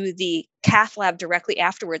up to the cath lab directly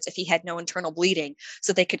afterwards if he had no internal bleeding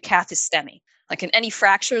so they could cath his STEMI. Like, in any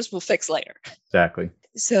fractures, we'll fix later. Exactly.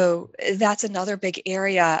 So that's another big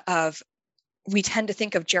area of, we tend to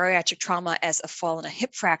think of geriatric trauma as a fall and a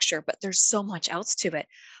hip fracture, but there's so much else to it.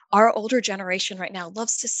 Our older generation right now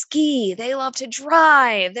loves to ski. They love to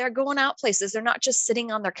drive. They're going out places. They're not just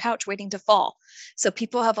sitting on their couch waiting to fall. So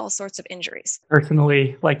people have all sorts of injuries.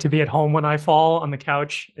 Personally, like to be at home when I fall on the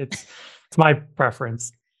couch. It's my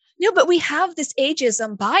preference. No, but we have this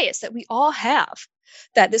ageism bias that we all have,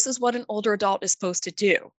 that this is what an older adult is supposed to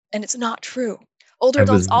do. And it's not true. Older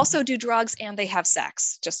adults also do drugs and they have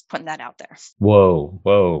sex. Just putting that out there.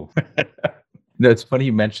 Whoa. No, it's funny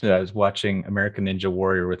you mentioned it. I was watching American Ninja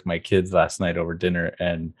Warrior with my kids last night over dinner,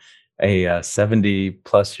 and a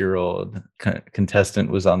 70-plus-year-old contestant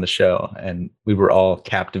was on the show, and we were all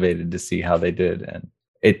captivated to see how they did. And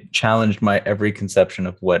it challenged my every conception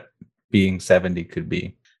of what being 70 could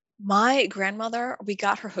be. My grandmother, we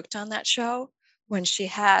got her hooked on that show when she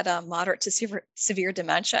had moderate to severe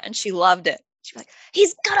dementia, and she loved it. She'd be like,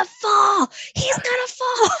 he's gonna fall. He's gonna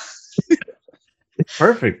fall. It's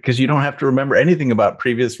perfect because you don't have to remember anything about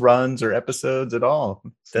previous runs or episodes at all.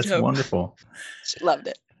 That's wonderful. She loved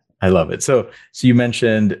it. I love it. So you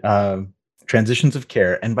mentioned transitions of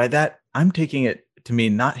care. And by that, I'm taking it to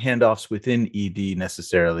mean not handoffs within ED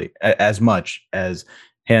necessarily as much as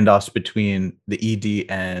handoffs between the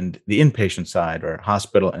ED and the inpatient side, or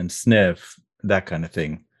hospital and SNF, that kind of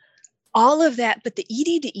thing. All of that, but the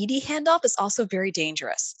ED to ED handoff is also very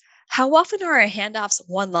dangerous. How often are our handoffs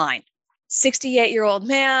one line? 68-year-old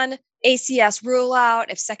man, ACS rule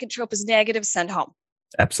out. If second trope is negative, send home.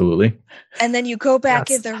 Absolutely. And then you go back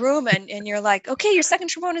Yes. in the room and you're like, okay, your second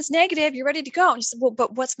trombone is negative. You're ready to go. And you say, well,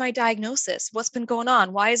 but what's my diagnosis? What's been going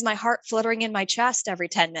on? Why is my heart fluttering in my chest every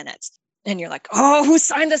 10 minutes? And you're like, oh, who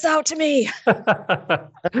signed this out to me?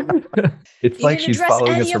 It's You like didn't she's address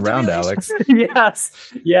following any us of the around, relations.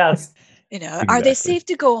 Alex. Yes. Are they Exactly. safe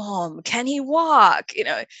to go home? Can he walk?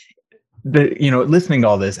 Listening to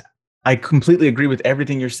all this, I completely agree with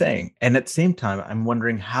everything you're saying. And at the same time, I'm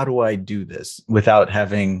wondering, how do I do this without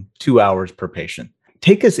having 2 hours per patient?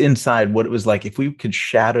 Take us inside what it was like if we could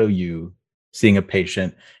shadow you seeing a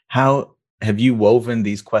patient. How have you woven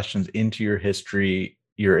these questions into your history,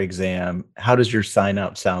 your exam? How does your sign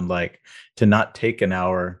up sound like to not take an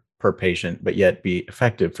hour per patient, but yet be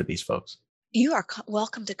effective for these folks? You are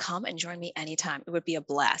welcome to come and join me anytime. It would be a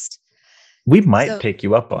blast. We might So, take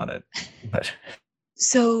you up on it, but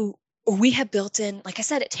so we have built in, like I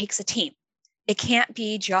said, it takes a team. It can't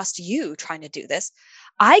be just you trying to do this.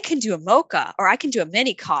 I can do a MOCA or I can do a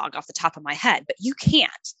mini cog off the top of my head, but you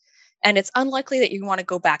can't. And it's unlikely that you want to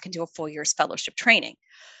go back and do a full year's fellowship training.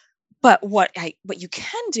 But what you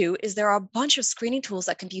can do is there are a bunch of screening tools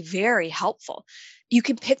that can be very helpful. You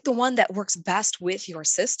can pick the one that works best with your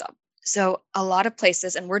system. So a lot of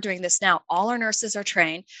places, and we're doing this now, all our nurses are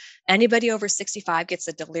trained. Anybody over 65 gets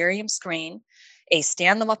a delirium screen, a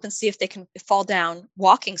stand them up and see if they can fall down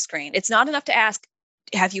walking screen. It's not enough to ask,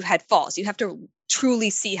 have you had falls? You have to truly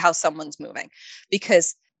see how someone's moving,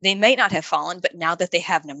 because they may not have fallen, but now that they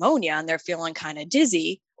have pneumonia and they're feeling kind of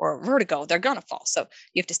dizzy or vertigo, they're going to fall. So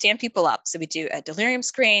you have to stand people up. So we do a delirium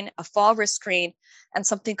screen, a fall risk screen, and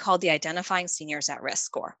something called the Identifying Seniors at Risk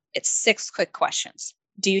score. It's 6 quick questions.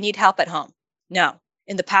 Do you need help at home? No.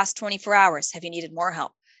 In the past 24 hours, have you needed more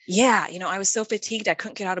help? Yeah, I was so fatigued I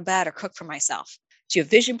couldn't get out of bed or cook for myself. Do you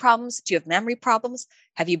have vision problems? Do you have memory problems?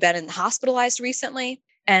 Have you been hospitalized recently?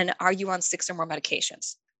 And are you on 6 or more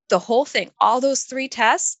medications? The whole thing, all those 3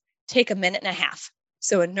 tests take a minute and a half.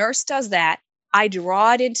 So a nurse does that. I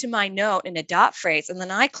draw it into my note in a dot phrase, and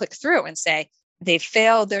then I click through and say, they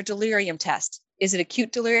failed their delirium test. Is it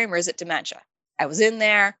acute delirium or is it dementia? I was in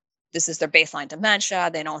there. This is their baseline dementia.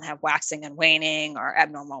 They don't have waxing and waning or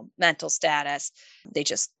abnormal mental status. They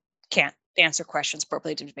just can't answer questions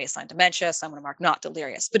appropriately due to baseline dementia. So I'm going to mark not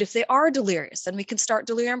delirious. But if they are delirious, then we can start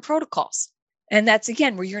delirium protocols. And that's,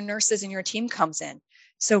 again, where your nurses and your team comes in.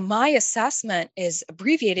 So my assessment is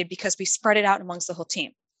abbreviated because we spread it out amongst the whole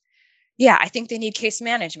team. Yeah, I think they need case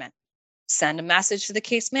management. Send a message to the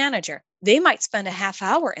case manager. They might spend a half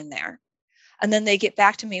hour in there. And then they get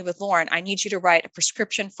back to me with, Lauren, I need you to write a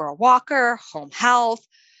prescription for a walker, home health.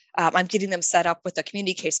 I'm getting them set up with a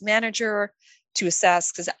community case manager to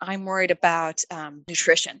assess, because I'm worried about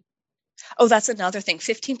nutrition. Oh, that's another thing.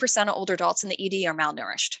 15% of older adults in the ED are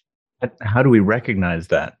malnourished. how do we recognize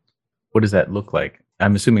that? What does that look like?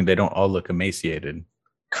 I'm assuming they don't all look emaciated.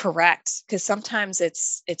 Correct, because sometimes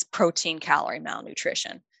it's protein calorie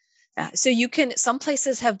malnutrition. So some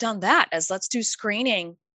places have done that as, let's do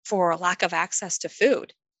screening for a lack of access to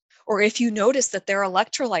food. Or if you notice that their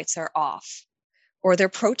electrolytes are off or their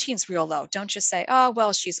protein's real low, don't just say, oh,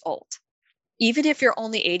 well, she's old. Even if you're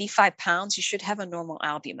only 85 pounds, you should have a normal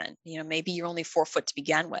albumin. Maybe you're only 4 foot to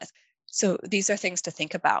begin with. So these are things to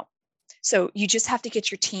think about. So you just have to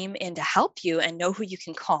get your team in to help you and know who you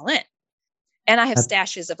can call in. And I have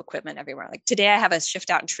stashes of equipment everywhere. Like today I have a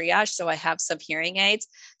shift out in triage. So I have some hearing aids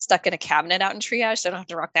stuck in a cabinet out in triage. So I don't have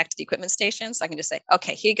to rock back to the equipment station. So I can just say,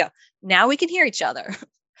 okay, here you go. Now we can hear each other.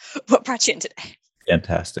 What brought you in today?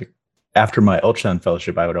 Fantastic. After my ultrasound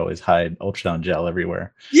fellowship, I would always hide ultrasound gel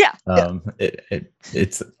everywhere. Yeah.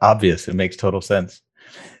 It's obvious. It makes total sense.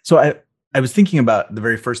 So I was thinking about the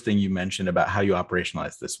very first thing you mentioned about how you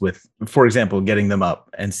operationalize this with, for example, getting them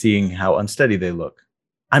up and seeing how unsteady they look.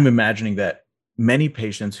 I'm imagining that many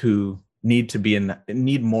patients who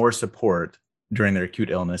need more support during their acute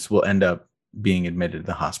illness will end up being admitted to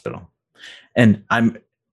the hospital. And I'm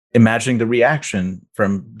imagining the reaction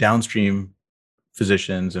from downstream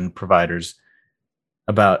physicians and providers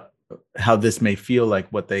about how this may feel like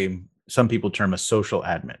what some people term a social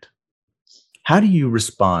admit. How do you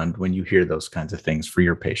respond when you hear those kinds of things for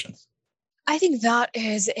your patients? I think that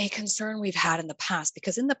is a concern we've had in the past,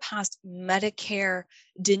 because in the past, Medicare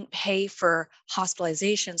didn't pay for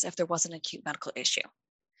hospitalizations if there was an acute medical issue.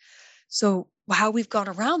 So how we've gone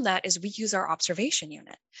around that is we use our observation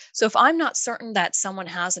unit. So if I'm not certain that someone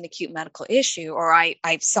has an acute medical issue, or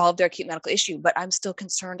I've solved their acute medical issue, but I'm still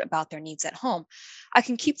concerned about their needs at home, I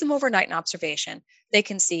can keep them overnight in observation. They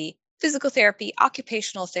can see physical therapy,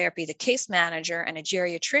 occupational therapy, the case manager, and a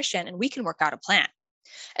geriatrician, and we can work out a plan.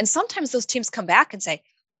 And sometimes those teams come back and say,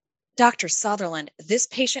 Dr. Sutherland, this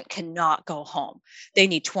patient cannot go home. They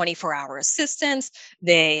need 24-hour assistance.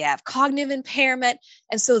 They have cognitive impairment.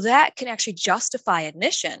 And so that can actually justify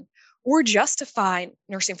admission or justify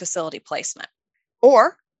nursing facility placement.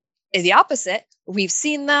 Or the opposite, we've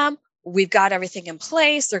seen them. We've got everything in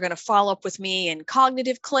place. They're going to follow up with me in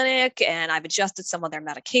cognitive clinic, and I've adjusted some of their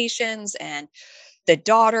medications, and the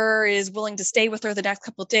daughter is willing to stay with her the next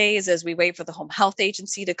couple of days as we wait for the home health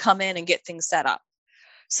agency to come in and get things set up.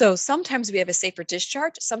 So sometimes we have a safer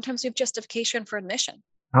discharge. Sometimes we have justification for admission.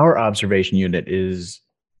 Our observation unit is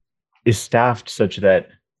staffed such that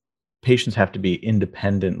patients have to be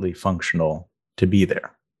independently functional to be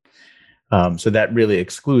there. So that really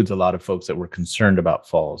excludes a lot of folks that were concerned about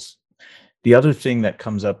falls. The other thing that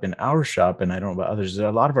comes up in our shop, and I don't know about others, is that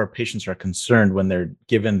a lot of our patients are concerned when they're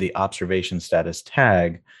given the observation status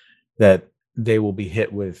tag that they will be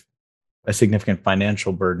hit with a significant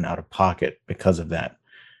financial burden out of pocket because of that.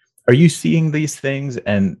 Are you seeing these things,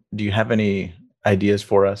 and do you have any ideas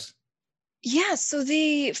for us? Yeah, so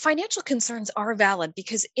the financial concerns are valid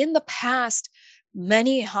because in the past,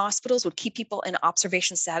 many hospitals would keep people in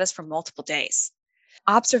observation status for multiple days.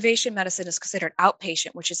 Observation medicine is considered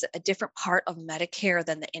outpatient, which is a different part of Medicare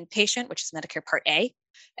than the inpatient, which is Medicare Part A.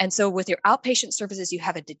 And so with your outpatient services, you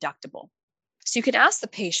have a deductible. So you can ask the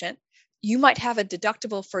patient, you might have a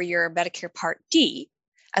deductible for your Medicare Part D,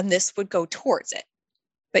 and this would go towards it,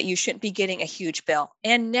 but you shouldn't be getting a huge bill.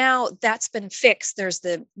 And now that's been fixed. There's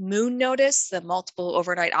the MOON notice, the multiple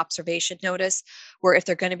overnight observation notice, where if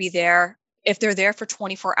they're going to be there, if they're there for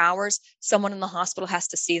 24 hours, someone in the hospital has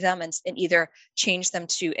to see them and either change them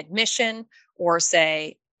to admission or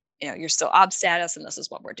say, you're still ob status and this is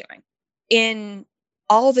what we're doing. In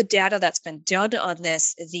all the data that's been done on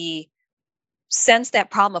this, the since that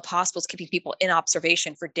problem of hospitals keeping people in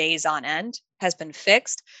observation for days on end has been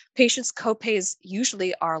fixed, patients' copays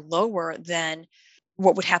usually are lower than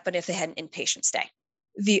what would happen if they had an inpatient stay.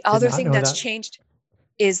 The Did other not thing know that's that. changed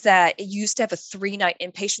is that it used to have a 3-night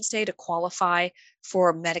inpatient stay to qualify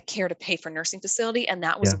for Medicare to pay for nursing facility, and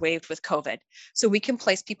that was Yeah. waived with COVID. So we can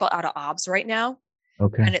place people out of OBS right now,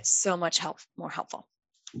 Okay. and it's so much more helpful.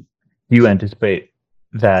 Do you anticipate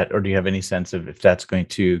that, or do you have any sense of if that's going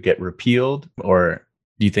to get repealed, or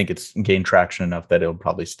do you think it's gained traction enough that it'll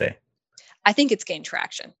probably stay? I think it's gained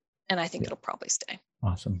traction, and I think Yeah. it'll probably stay.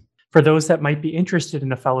 Awesome. For those that might be interested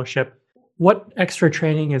in a fellowship, what extra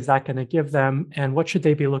training is that going to give them, and what should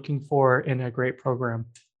they be looking for in a great program?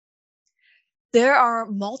 There are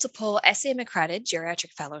multiple SAM accredited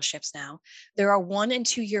geriatric fellowships now. There are 1 and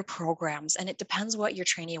 2 year programs, and it depends what your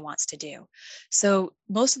trainee wants to do. So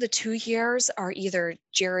most of the 2 years are either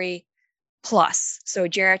Geri Plus, so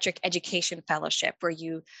geriatric education fellowship, where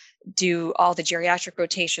you do all the geriatric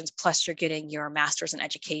rotations, plus you're getting your master's in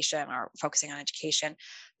education or focusing on education.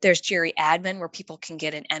 There's Geri Admin, where people can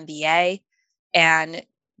get an MBA and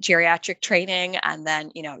geriatric training, and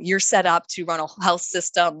then you're set up to run a health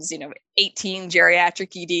systems, 18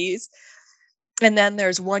 geriatric EDs. And then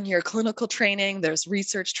there's 1-year clinical training, there's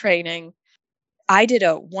research training. I did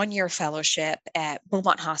a 1-year fellowship at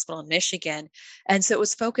Beaumont Hospital in Michigan, and so it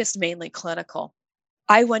was focused mainly clinical.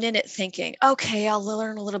 I went in it thinking, okay, I'll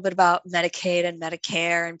learn a little bit about Medicaid and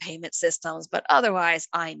Medicare and payment systems, but otherwise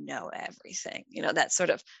I know everything, that sort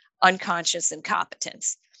of unconscious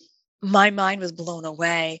incompetence. My mind was blown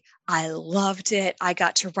away. I loved it. I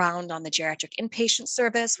got to round on the geriatric inpatient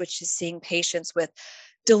service, which is seeing patients with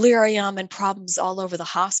delirium and problems all over the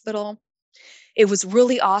hospital. It was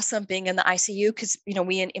really awesome being in the ICU because,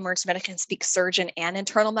 we in emergency medicine speak surgeon and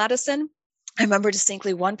internal medicine. I remember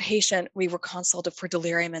distinctly one patient, we were consulted for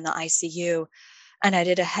delirium in the ICU, and I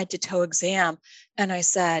did a head-to-toe exam. And I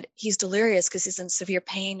said, he's delirious because he's in severe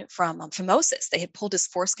pain from phimosis. They had pulled his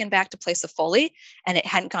foreskin back to place a Foley, and it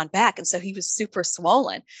hadn't gone back. And so he was super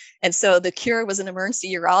swollen. And so the cure was an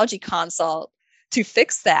emergency urology consult to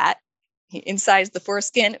fix that. He incised the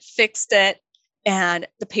foreskin, fixed it, and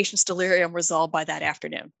the patient's delirium resolved by that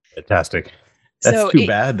afternoon. Fantastic. That's So too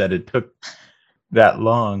bad that it took that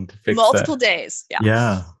long to fix multiple that. days. Yeah.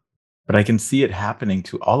 Yeah. But I can see it happening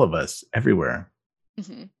to all of us everywhere.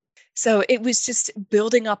 Mm-hmm. So it was just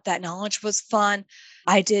building up that knowledge was fun.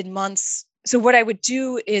 I did months So what I would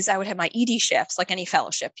do is I would have my ED shifts, like any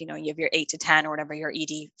fellowship, you have your 8 to 10 or whatever your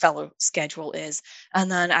ED fellow schedule is. And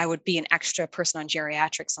then I would be an extra person on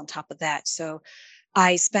geriatrics on top of that. So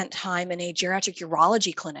I spent time in a geriatric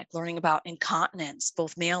urology clinic learning about incontinence,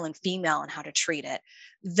 both male and female, and how to treat it.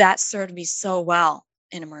 That served me so well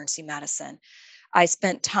in emergency medicine. I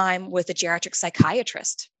spent time with a geriatric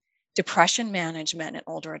psychiatrist, depression management in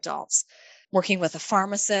older adults, working with a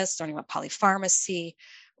pharmacist, learning about polypharmacy,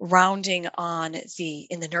 rounding on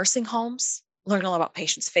in the nursing homes, learning all about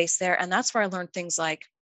patients' face there. And that's where I learned things like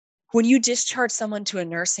when you discharge someone to a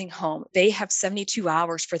nursing home, they have 72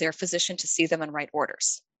 hours for their physician to see them and write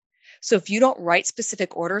orders. So if you don't write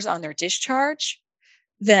specific orders on their discharge,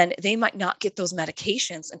 then they might not get those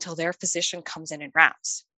medications until their physician comes in and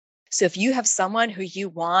rounds. So if you have someone who you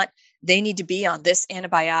want, they need to be on this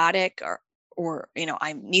antibiotic or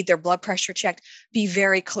I need their blood pressure checked, be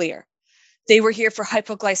very clear. They were here for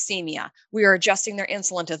hypoglycemia. We are adjusting their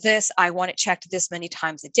insulin to this. I want it checked this many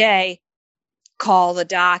times a day. Call the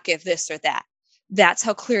doc if this or that. That's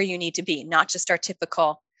how clear you need to be, not just our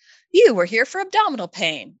typical, you were here for abdominal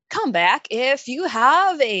pain. Come back if you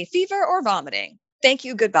have a fever or vomiting. Thank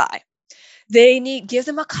you, goodbye. Give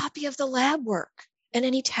them a copy of the lab work and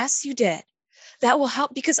any tests you did. That will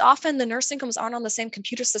help because often the nursing homes aren't on the same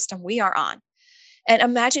computer system we are on. And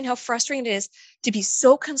imagine how frustrating it is to be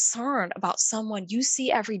so concerned about someone you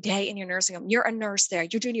see every day in your nursing home. You're a nurse there.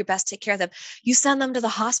 You're doing your best to take care of them. You send them to the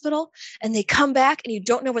hospital and they come back and you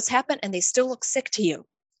don't know what's happened and they still look sick to you.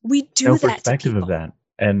 We do No that to perspective people. of that.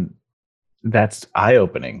 And that's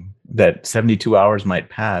eye-opening that 72 hours might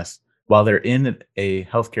pass while they're in a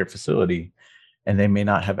healthcare facility and they may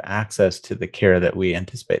not have access to the care that we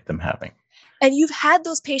anticipate them having. And you've had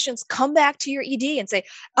those patients come back to your ED and say,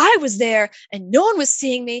 I was there and no one was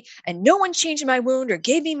seeing me and no one changed my wound or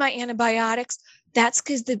gave me my antibiotics. That's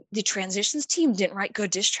because the transitions team didn't write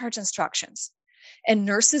good discharge instructions. And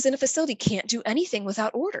nurses in a facility can't do anything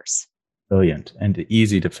without orders. Brilliant and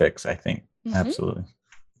easy to fix, I think. Mm-hmm. Absolutely.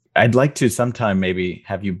 I'd like to sometime maybe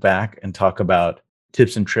have you back and talk about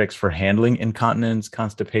tips and tricks for handling incontinence,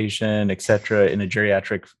 constipation, etc.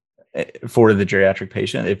 For the geriatric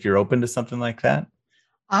patient, if you're open to something like that.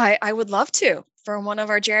 I would love to. For one of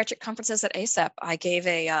our geriatric conferences at ASAP, I gave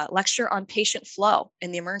a lecture on patient flow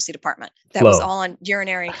in the emergency department. That was all on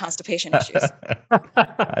urinary and constipation issues.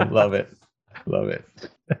 I love it. Love it.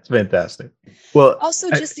 That's fantastic. Well, also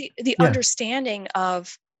just the understanding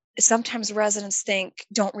of sometimes residents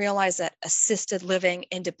don't realize that assisted living,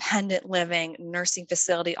 independent living, nursing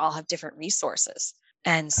facility all have different resources.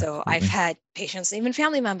 And so I've had patients, even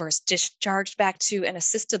family members, discharged back to an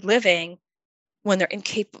assisted living when they're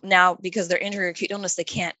incapable now because they're injury or acute illness, they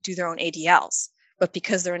can't do their own ADLs. But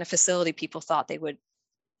because they're in a facility, people thought they would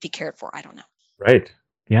be cared for. I don't know. Right.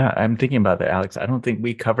 Yeah, I'm thinking about that, Alex. I don't think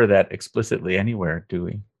we cover that explicitly anywhere, do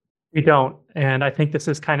we? We don't. And I think this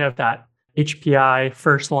is kind of that HPI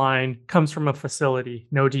first line comes from a facility,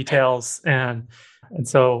 no details. And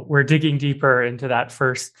so we're digging deeper into that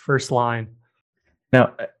first line.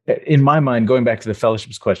 Now, in my mind, going back to the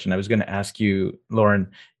fellowships question, I was going to ask you, Lauren,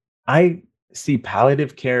 I see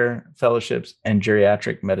palliative care fellowships and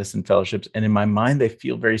geriatric medicine fellowships, and in my mind, they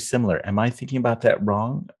feel very similar. Am I thinking about that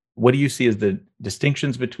wrong? What do you see as the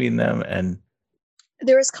distinctions between them? And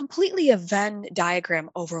there is completely a Venn diagram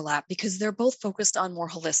overlap because they're both focused on more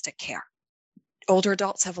holistic care. Older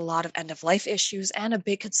adults have a lot of end-of-life issues and a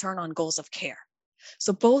big concern on goals of care.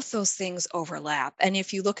 So both those things overlap. And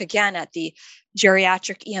if you look again at the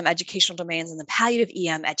geriatric EM educational domains and the palliative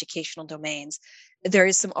EM educational domains, there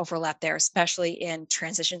is some overlap there, especially in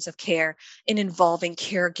transitions of care, in involving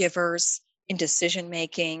caregivers in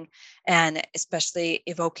decision-making, and especially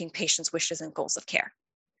evoking patients' wishes and goals of care,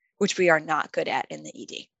 which we are not good at in the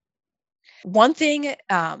ED. One thing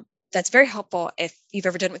that's very helpful if you've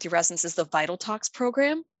ever done it with your residents is the Vital Talks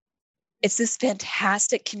program. It's this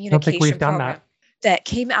fantastic communication program that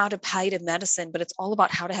came out of palliative medicine, but it's all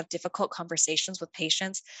about how to have difficult conversations with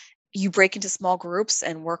patients. You break into small groups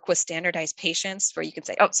and work with standardized patients where you can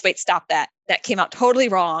say, oh, wait, stop that. That came out totally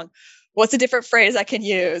wrong. What's a different phrase I can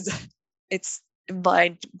use? It's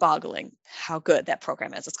mind-boggling how good that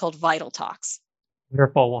program is. It's called Vital Talks.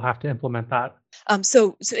 Wonderful. We'll have to implement that.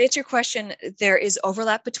 So to answer your question, there is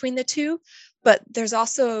overlap between the two, but there's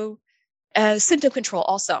also symptom control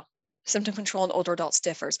also. Symptom control in older adults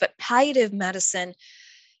differs, but palliative medicine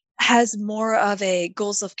has more of a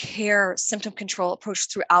goals of care symptom control approach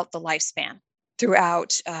throughout the lifespan.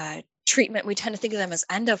 Throughout treatment, we tend to think of them as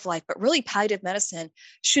end of life, but really palliative medicine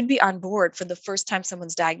should be on board for the first time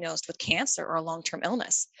someone's diagnosed with cancer or a long-term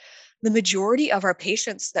illness. The majority of our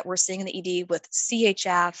patients that we're seeing in the ED with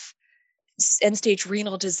CHF, end stage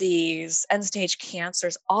renal disease, end stage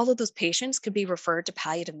cancers, all of those patients could be referred to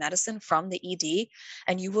palliative medicine from the ED,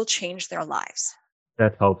 and you will change their lives.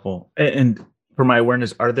 That's helpful. And for my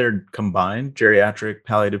awareness, are there combined geriatric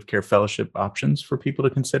palliative care fellowship options for people to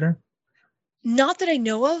consider? Not that I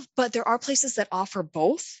know of, but there are places that offer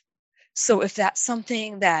both. So if that's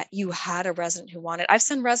something that you had a resident who wanted, I've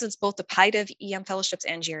sent residents both the palliative EM fellowships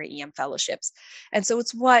and geri EM fellowships. And so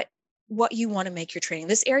it's what you want to make your training.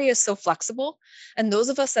 This area is so flexible, and those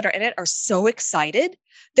of us that are in it are so excited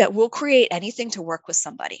that we'll create anything to work with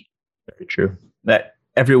somebody. Very true. That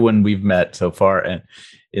everyone we've met so far and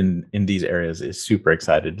in these areas is super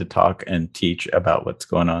excited to talk and teach about what's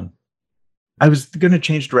going on. I was going to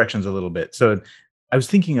change directions a little bit. So I was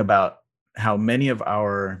thinking about how many of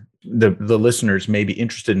the listeners may be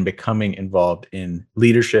interested in becoming involved in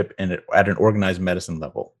leadership and at an organized medicine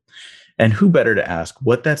level. And who better to ask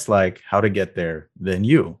what that's like, how to get there than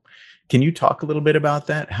you? Can you talk a little bit about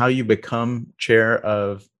that? How you become chair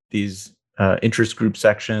of these interest group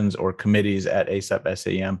sections or committees at ACEP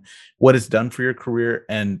SAM, what it's done for your career,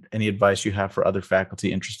 and any advice you have for other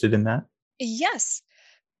faculty interested in that? Yes.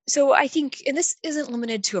 So I think, and this isn't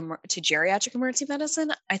limited to geriatric emergency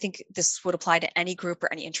medicine. I think this would apply to any group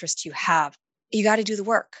or any interest you have. You got to do the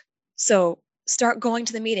work. So start going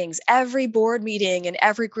to the meetings. Every board meeting and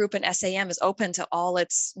every group in SAM is open to all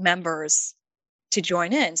its members to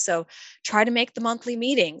join in. So try to make the monthly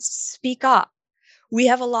meetings, speak up. We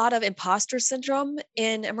have a lot of imposter syndrome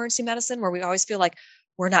in emergency medicine where we always feel like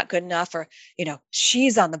we're not good enough, or,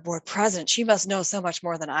 she's on the board president. She must know so much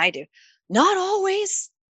more than I do. Not always.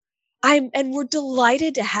 And we're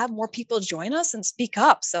delighted to have more people join us and speak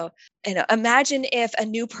up. So, imagine if a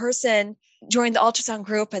new person joined the ultrasound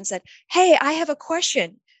group and said, "Hey, I have a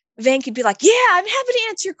question." Van could be like, "Yeah, I'm happy to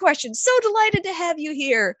answer your question. So delighted to have you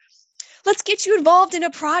here. Let's get you involved in a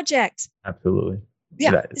project." Absolutely.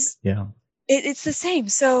 Yeah. Yeah. It's the same.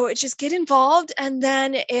 So just get involved. And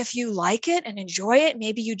then if you like it and enjoy it,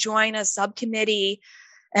 maybe you join a subcommittee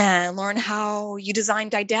and learn how you design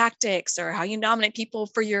didactics or how you nominate people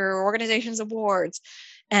for your organization's awards.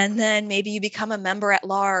 And then maybe you become a member at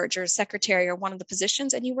large or secretary or one of the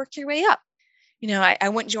positions, and you work your way up. I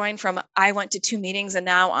went to 2 meetings and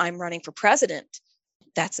now I'm running for president.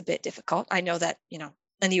 That's a bit difficult. I know that,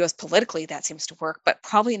 in the US politically that seems to work, but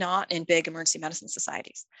probably not in big emergency medicine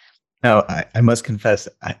societies. Now, I must confess,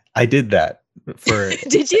 I did that for.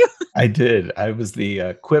 Did you? I did. I was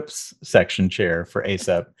the Quips section chair for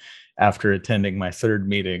ACEP after attending my 3rd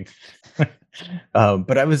meeting.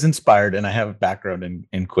 But I was inspired, and I have a background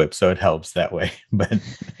in Quips, so it helps that way. But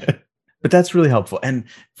that's really helpful. And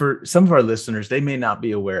for some of our listeners, they may not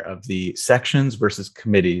be aware of the sections versus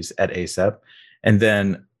committees at ACEP, and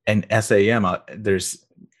then in SAM, there's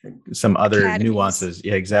some other Academies. nuances.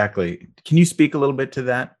 Yeah, exactly. Can you speak a little bit to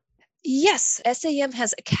that? Yes, SAM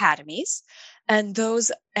has academies and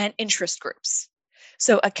interest groups.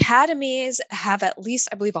 So academies have at least,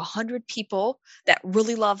 I believe, 100 people that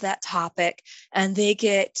really love that topic, and they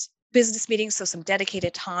get business meetings, so some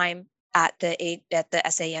dedicated time at the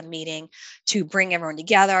SAM meeting to bring everyone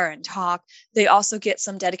together and talk. They also get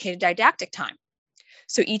some dedicated didactic time.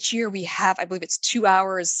 So each year we have, I believe it's 2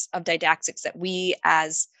 hours of didactics that we,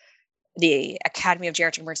 as the Academy of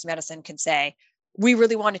Geriatric Emergency Medicine, can say, we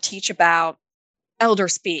really want to teach about elder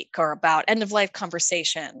speak or about end of life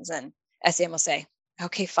conversations. And SAM will say,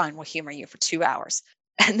 "Okay, fine, we'll humor you for 2 hours."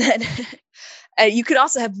 And then you could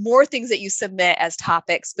also have more things that you submit as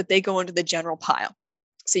topics, but they go into the general pile.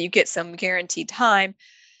 So you get some guaranteed time,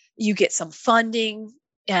 you get some funding,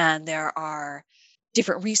 and there are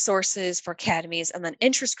different resources for academies. And then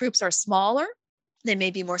interest groups are smaller. They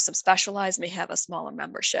may be more subspecialized, may have a smaller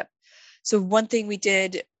membership. So one thing we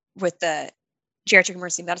did with the Geriatric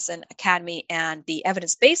Emergency Medicine Academy and the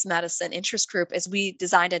evidence-based medicine interest group is we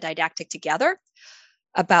designed a didactic together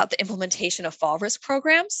about the implementation of fall risk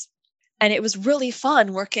programs. And it was really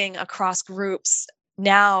fun working across groups.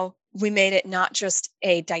 Now we made it not just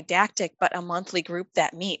a didactic, but a monthly group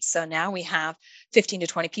that meets. So now we have 15 to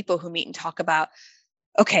 20 people who meet and talk about,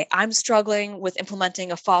 okay, I'm struggling with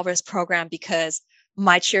implementing a fall risk program because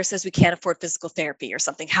my chair says we can't afford physical therapy or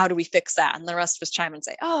something. How do we fix that? And the rest of us chime in and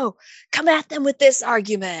say, "Oh, come at them with this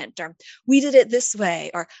argument," or "We did it this way."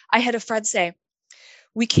 Or I had a friend say,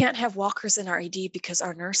 "We can't have walkers in our ED because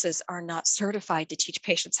our nurses are not certified to teach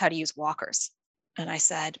patients how to use walkers." And I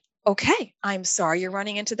said, "Okay, I'm sorry you're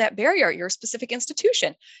running into that barrier at your specific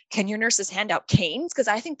institution. Can your nurses hand out canes? Because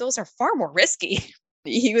I think those are far more risky."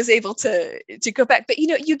 He was able to go back. But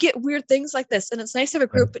you get weird things like this, and it's nice to have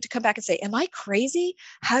a group to come back and say, "Am I crazy?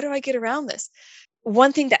 How do I get around this?"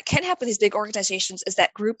 one thing that can happen with these big organizations is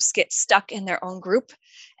that groups get stuck in their own group,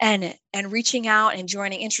 and reaching out and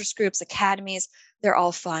joining interest groups, academies, they're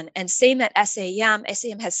all fun. And same at SAM.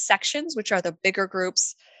 SAM has sections, which are the bigger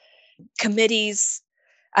groups, committees,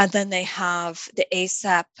 and then they have the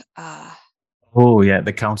ASAP Oh yeah,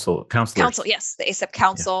 the counselors. council. Yes, the ASAP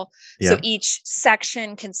council. Yeah. So each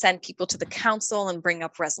section can send people to the council and bring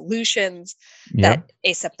up resolutions Yeah. that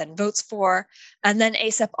ASAP then votes for. And then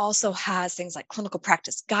ASAP also has things like clinical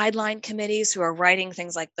practice guideline committees who are writing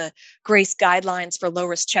things like the GRACE guidelines for low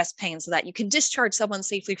risk chest pain so that you can discharge someone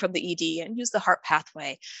safely from the ED and use the heart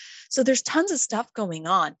pathway. So there's tons of stuff going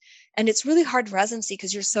on. And it's really hard residency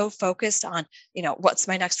because you're so focused on, what's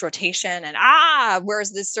my next rotation and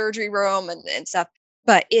where's this surgery room and stuff.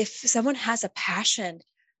 But if someone has a passion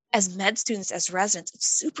as med students, as residents, it's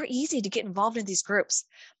super easy to get involved in these groups.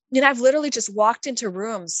 I've literally just walked into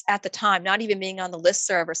rooms at the time, not even being on the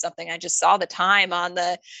listserv or something. I just saw the time on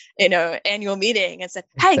the, annual meeting and said,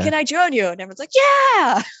 "Hey, can I join you?" And everyone's like,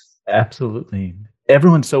 "Yeah." Absolutely.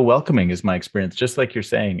 Everyone's so welcoming is my experience, just like you're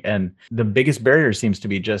saying. And the biggest barrier seems to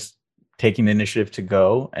be just taking the initiative to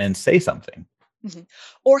go and say something. Mm-hmm.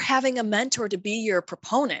 Or having a mentor to be your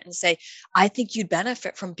proponent and say, "I think you'd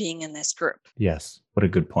benefit from being in this group." Yes. What a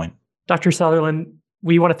good point. Dr. Sutherland,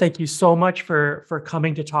 we want to thank you so much for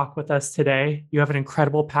coming to talk with us today. You have an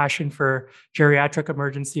incredible passion for geriatric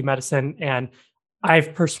emergency medicine, and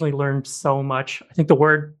I've personally learned so much. I think the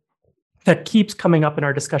word that keeps coming up in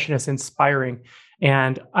our discussion is inspiring.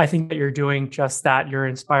 And I think that you're doing just that. You're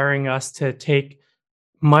inspiring us to take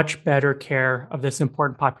much better care of this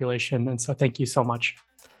important population. And so thank you so much.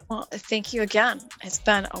 Well, thank you again. It's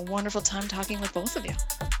been a wonderful time talking with both of you.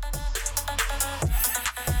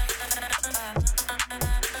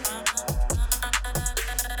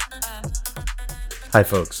 Hi,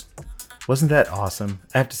 folks. Wasn't that awesome?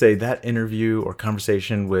 I have to say that interview or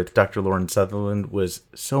conversation with Dr. Lauren Sutherland was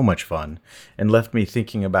so much fun and left me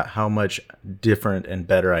thinking about how much different and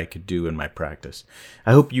better I could do in my practice.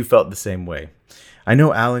 I hope you felt the same way. I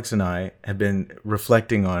know Alex and I have been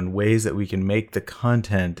reflecting on ways that we can make the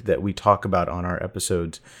content that we talk about on our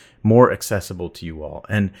episodes more accessible to you all.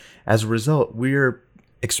 And as a result, we're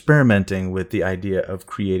experimenting with the idea of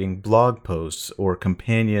creating blog posts or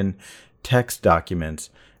companion text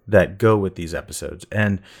documents that go with these episodes.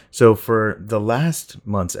 And so for the last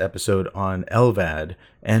month's episode on LVAD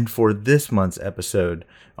and for this month's episode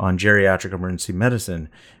on geriatric emergency medicine,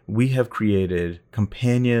 we have created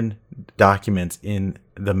companion documents in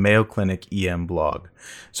the Mayo Clinic EM blog.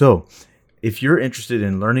 So if you're interested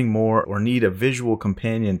in learning more or need a visual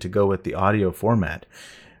companion to go with the audio format,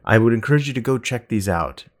 I would encourage you to go check these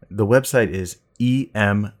out. The website is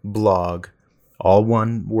emblog, all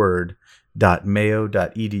one word,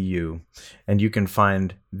 .mayo.edu, and you can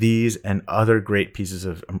find these and other great pieces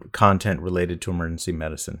of content related to emergency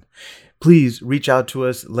medicine. Please reach out to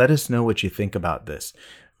us. Let us know what you think about this.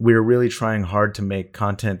 We're really trying hard to make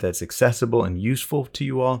content that's accessible and useful to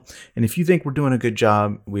you all. And if you think we're doing a good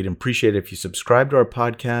job, we'd appreciate it if you subscribe to our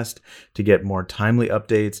podcast to get more timely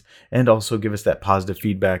updates and also give us that positive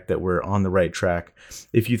feedback that we're on the right track.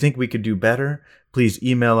 If you think we could do better, please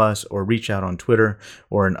email us or reach out on Twitter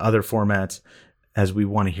or in other formats, as we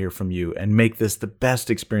want to hear from you and make this the best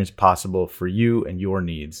experience possible for you and your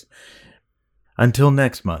needs. Until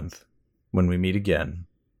next month, when we meet again,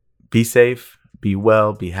 be safe, be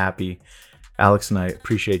well, be happy. Alex and I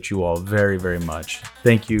appreciate you all very, very much.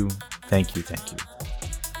 Thank you, thank you, thank you.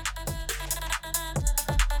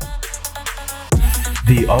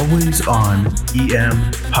 The Always On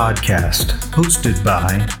EM podcast, hosted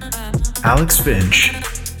by Alex Finch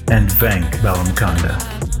and Venk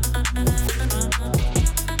Bellamkonda.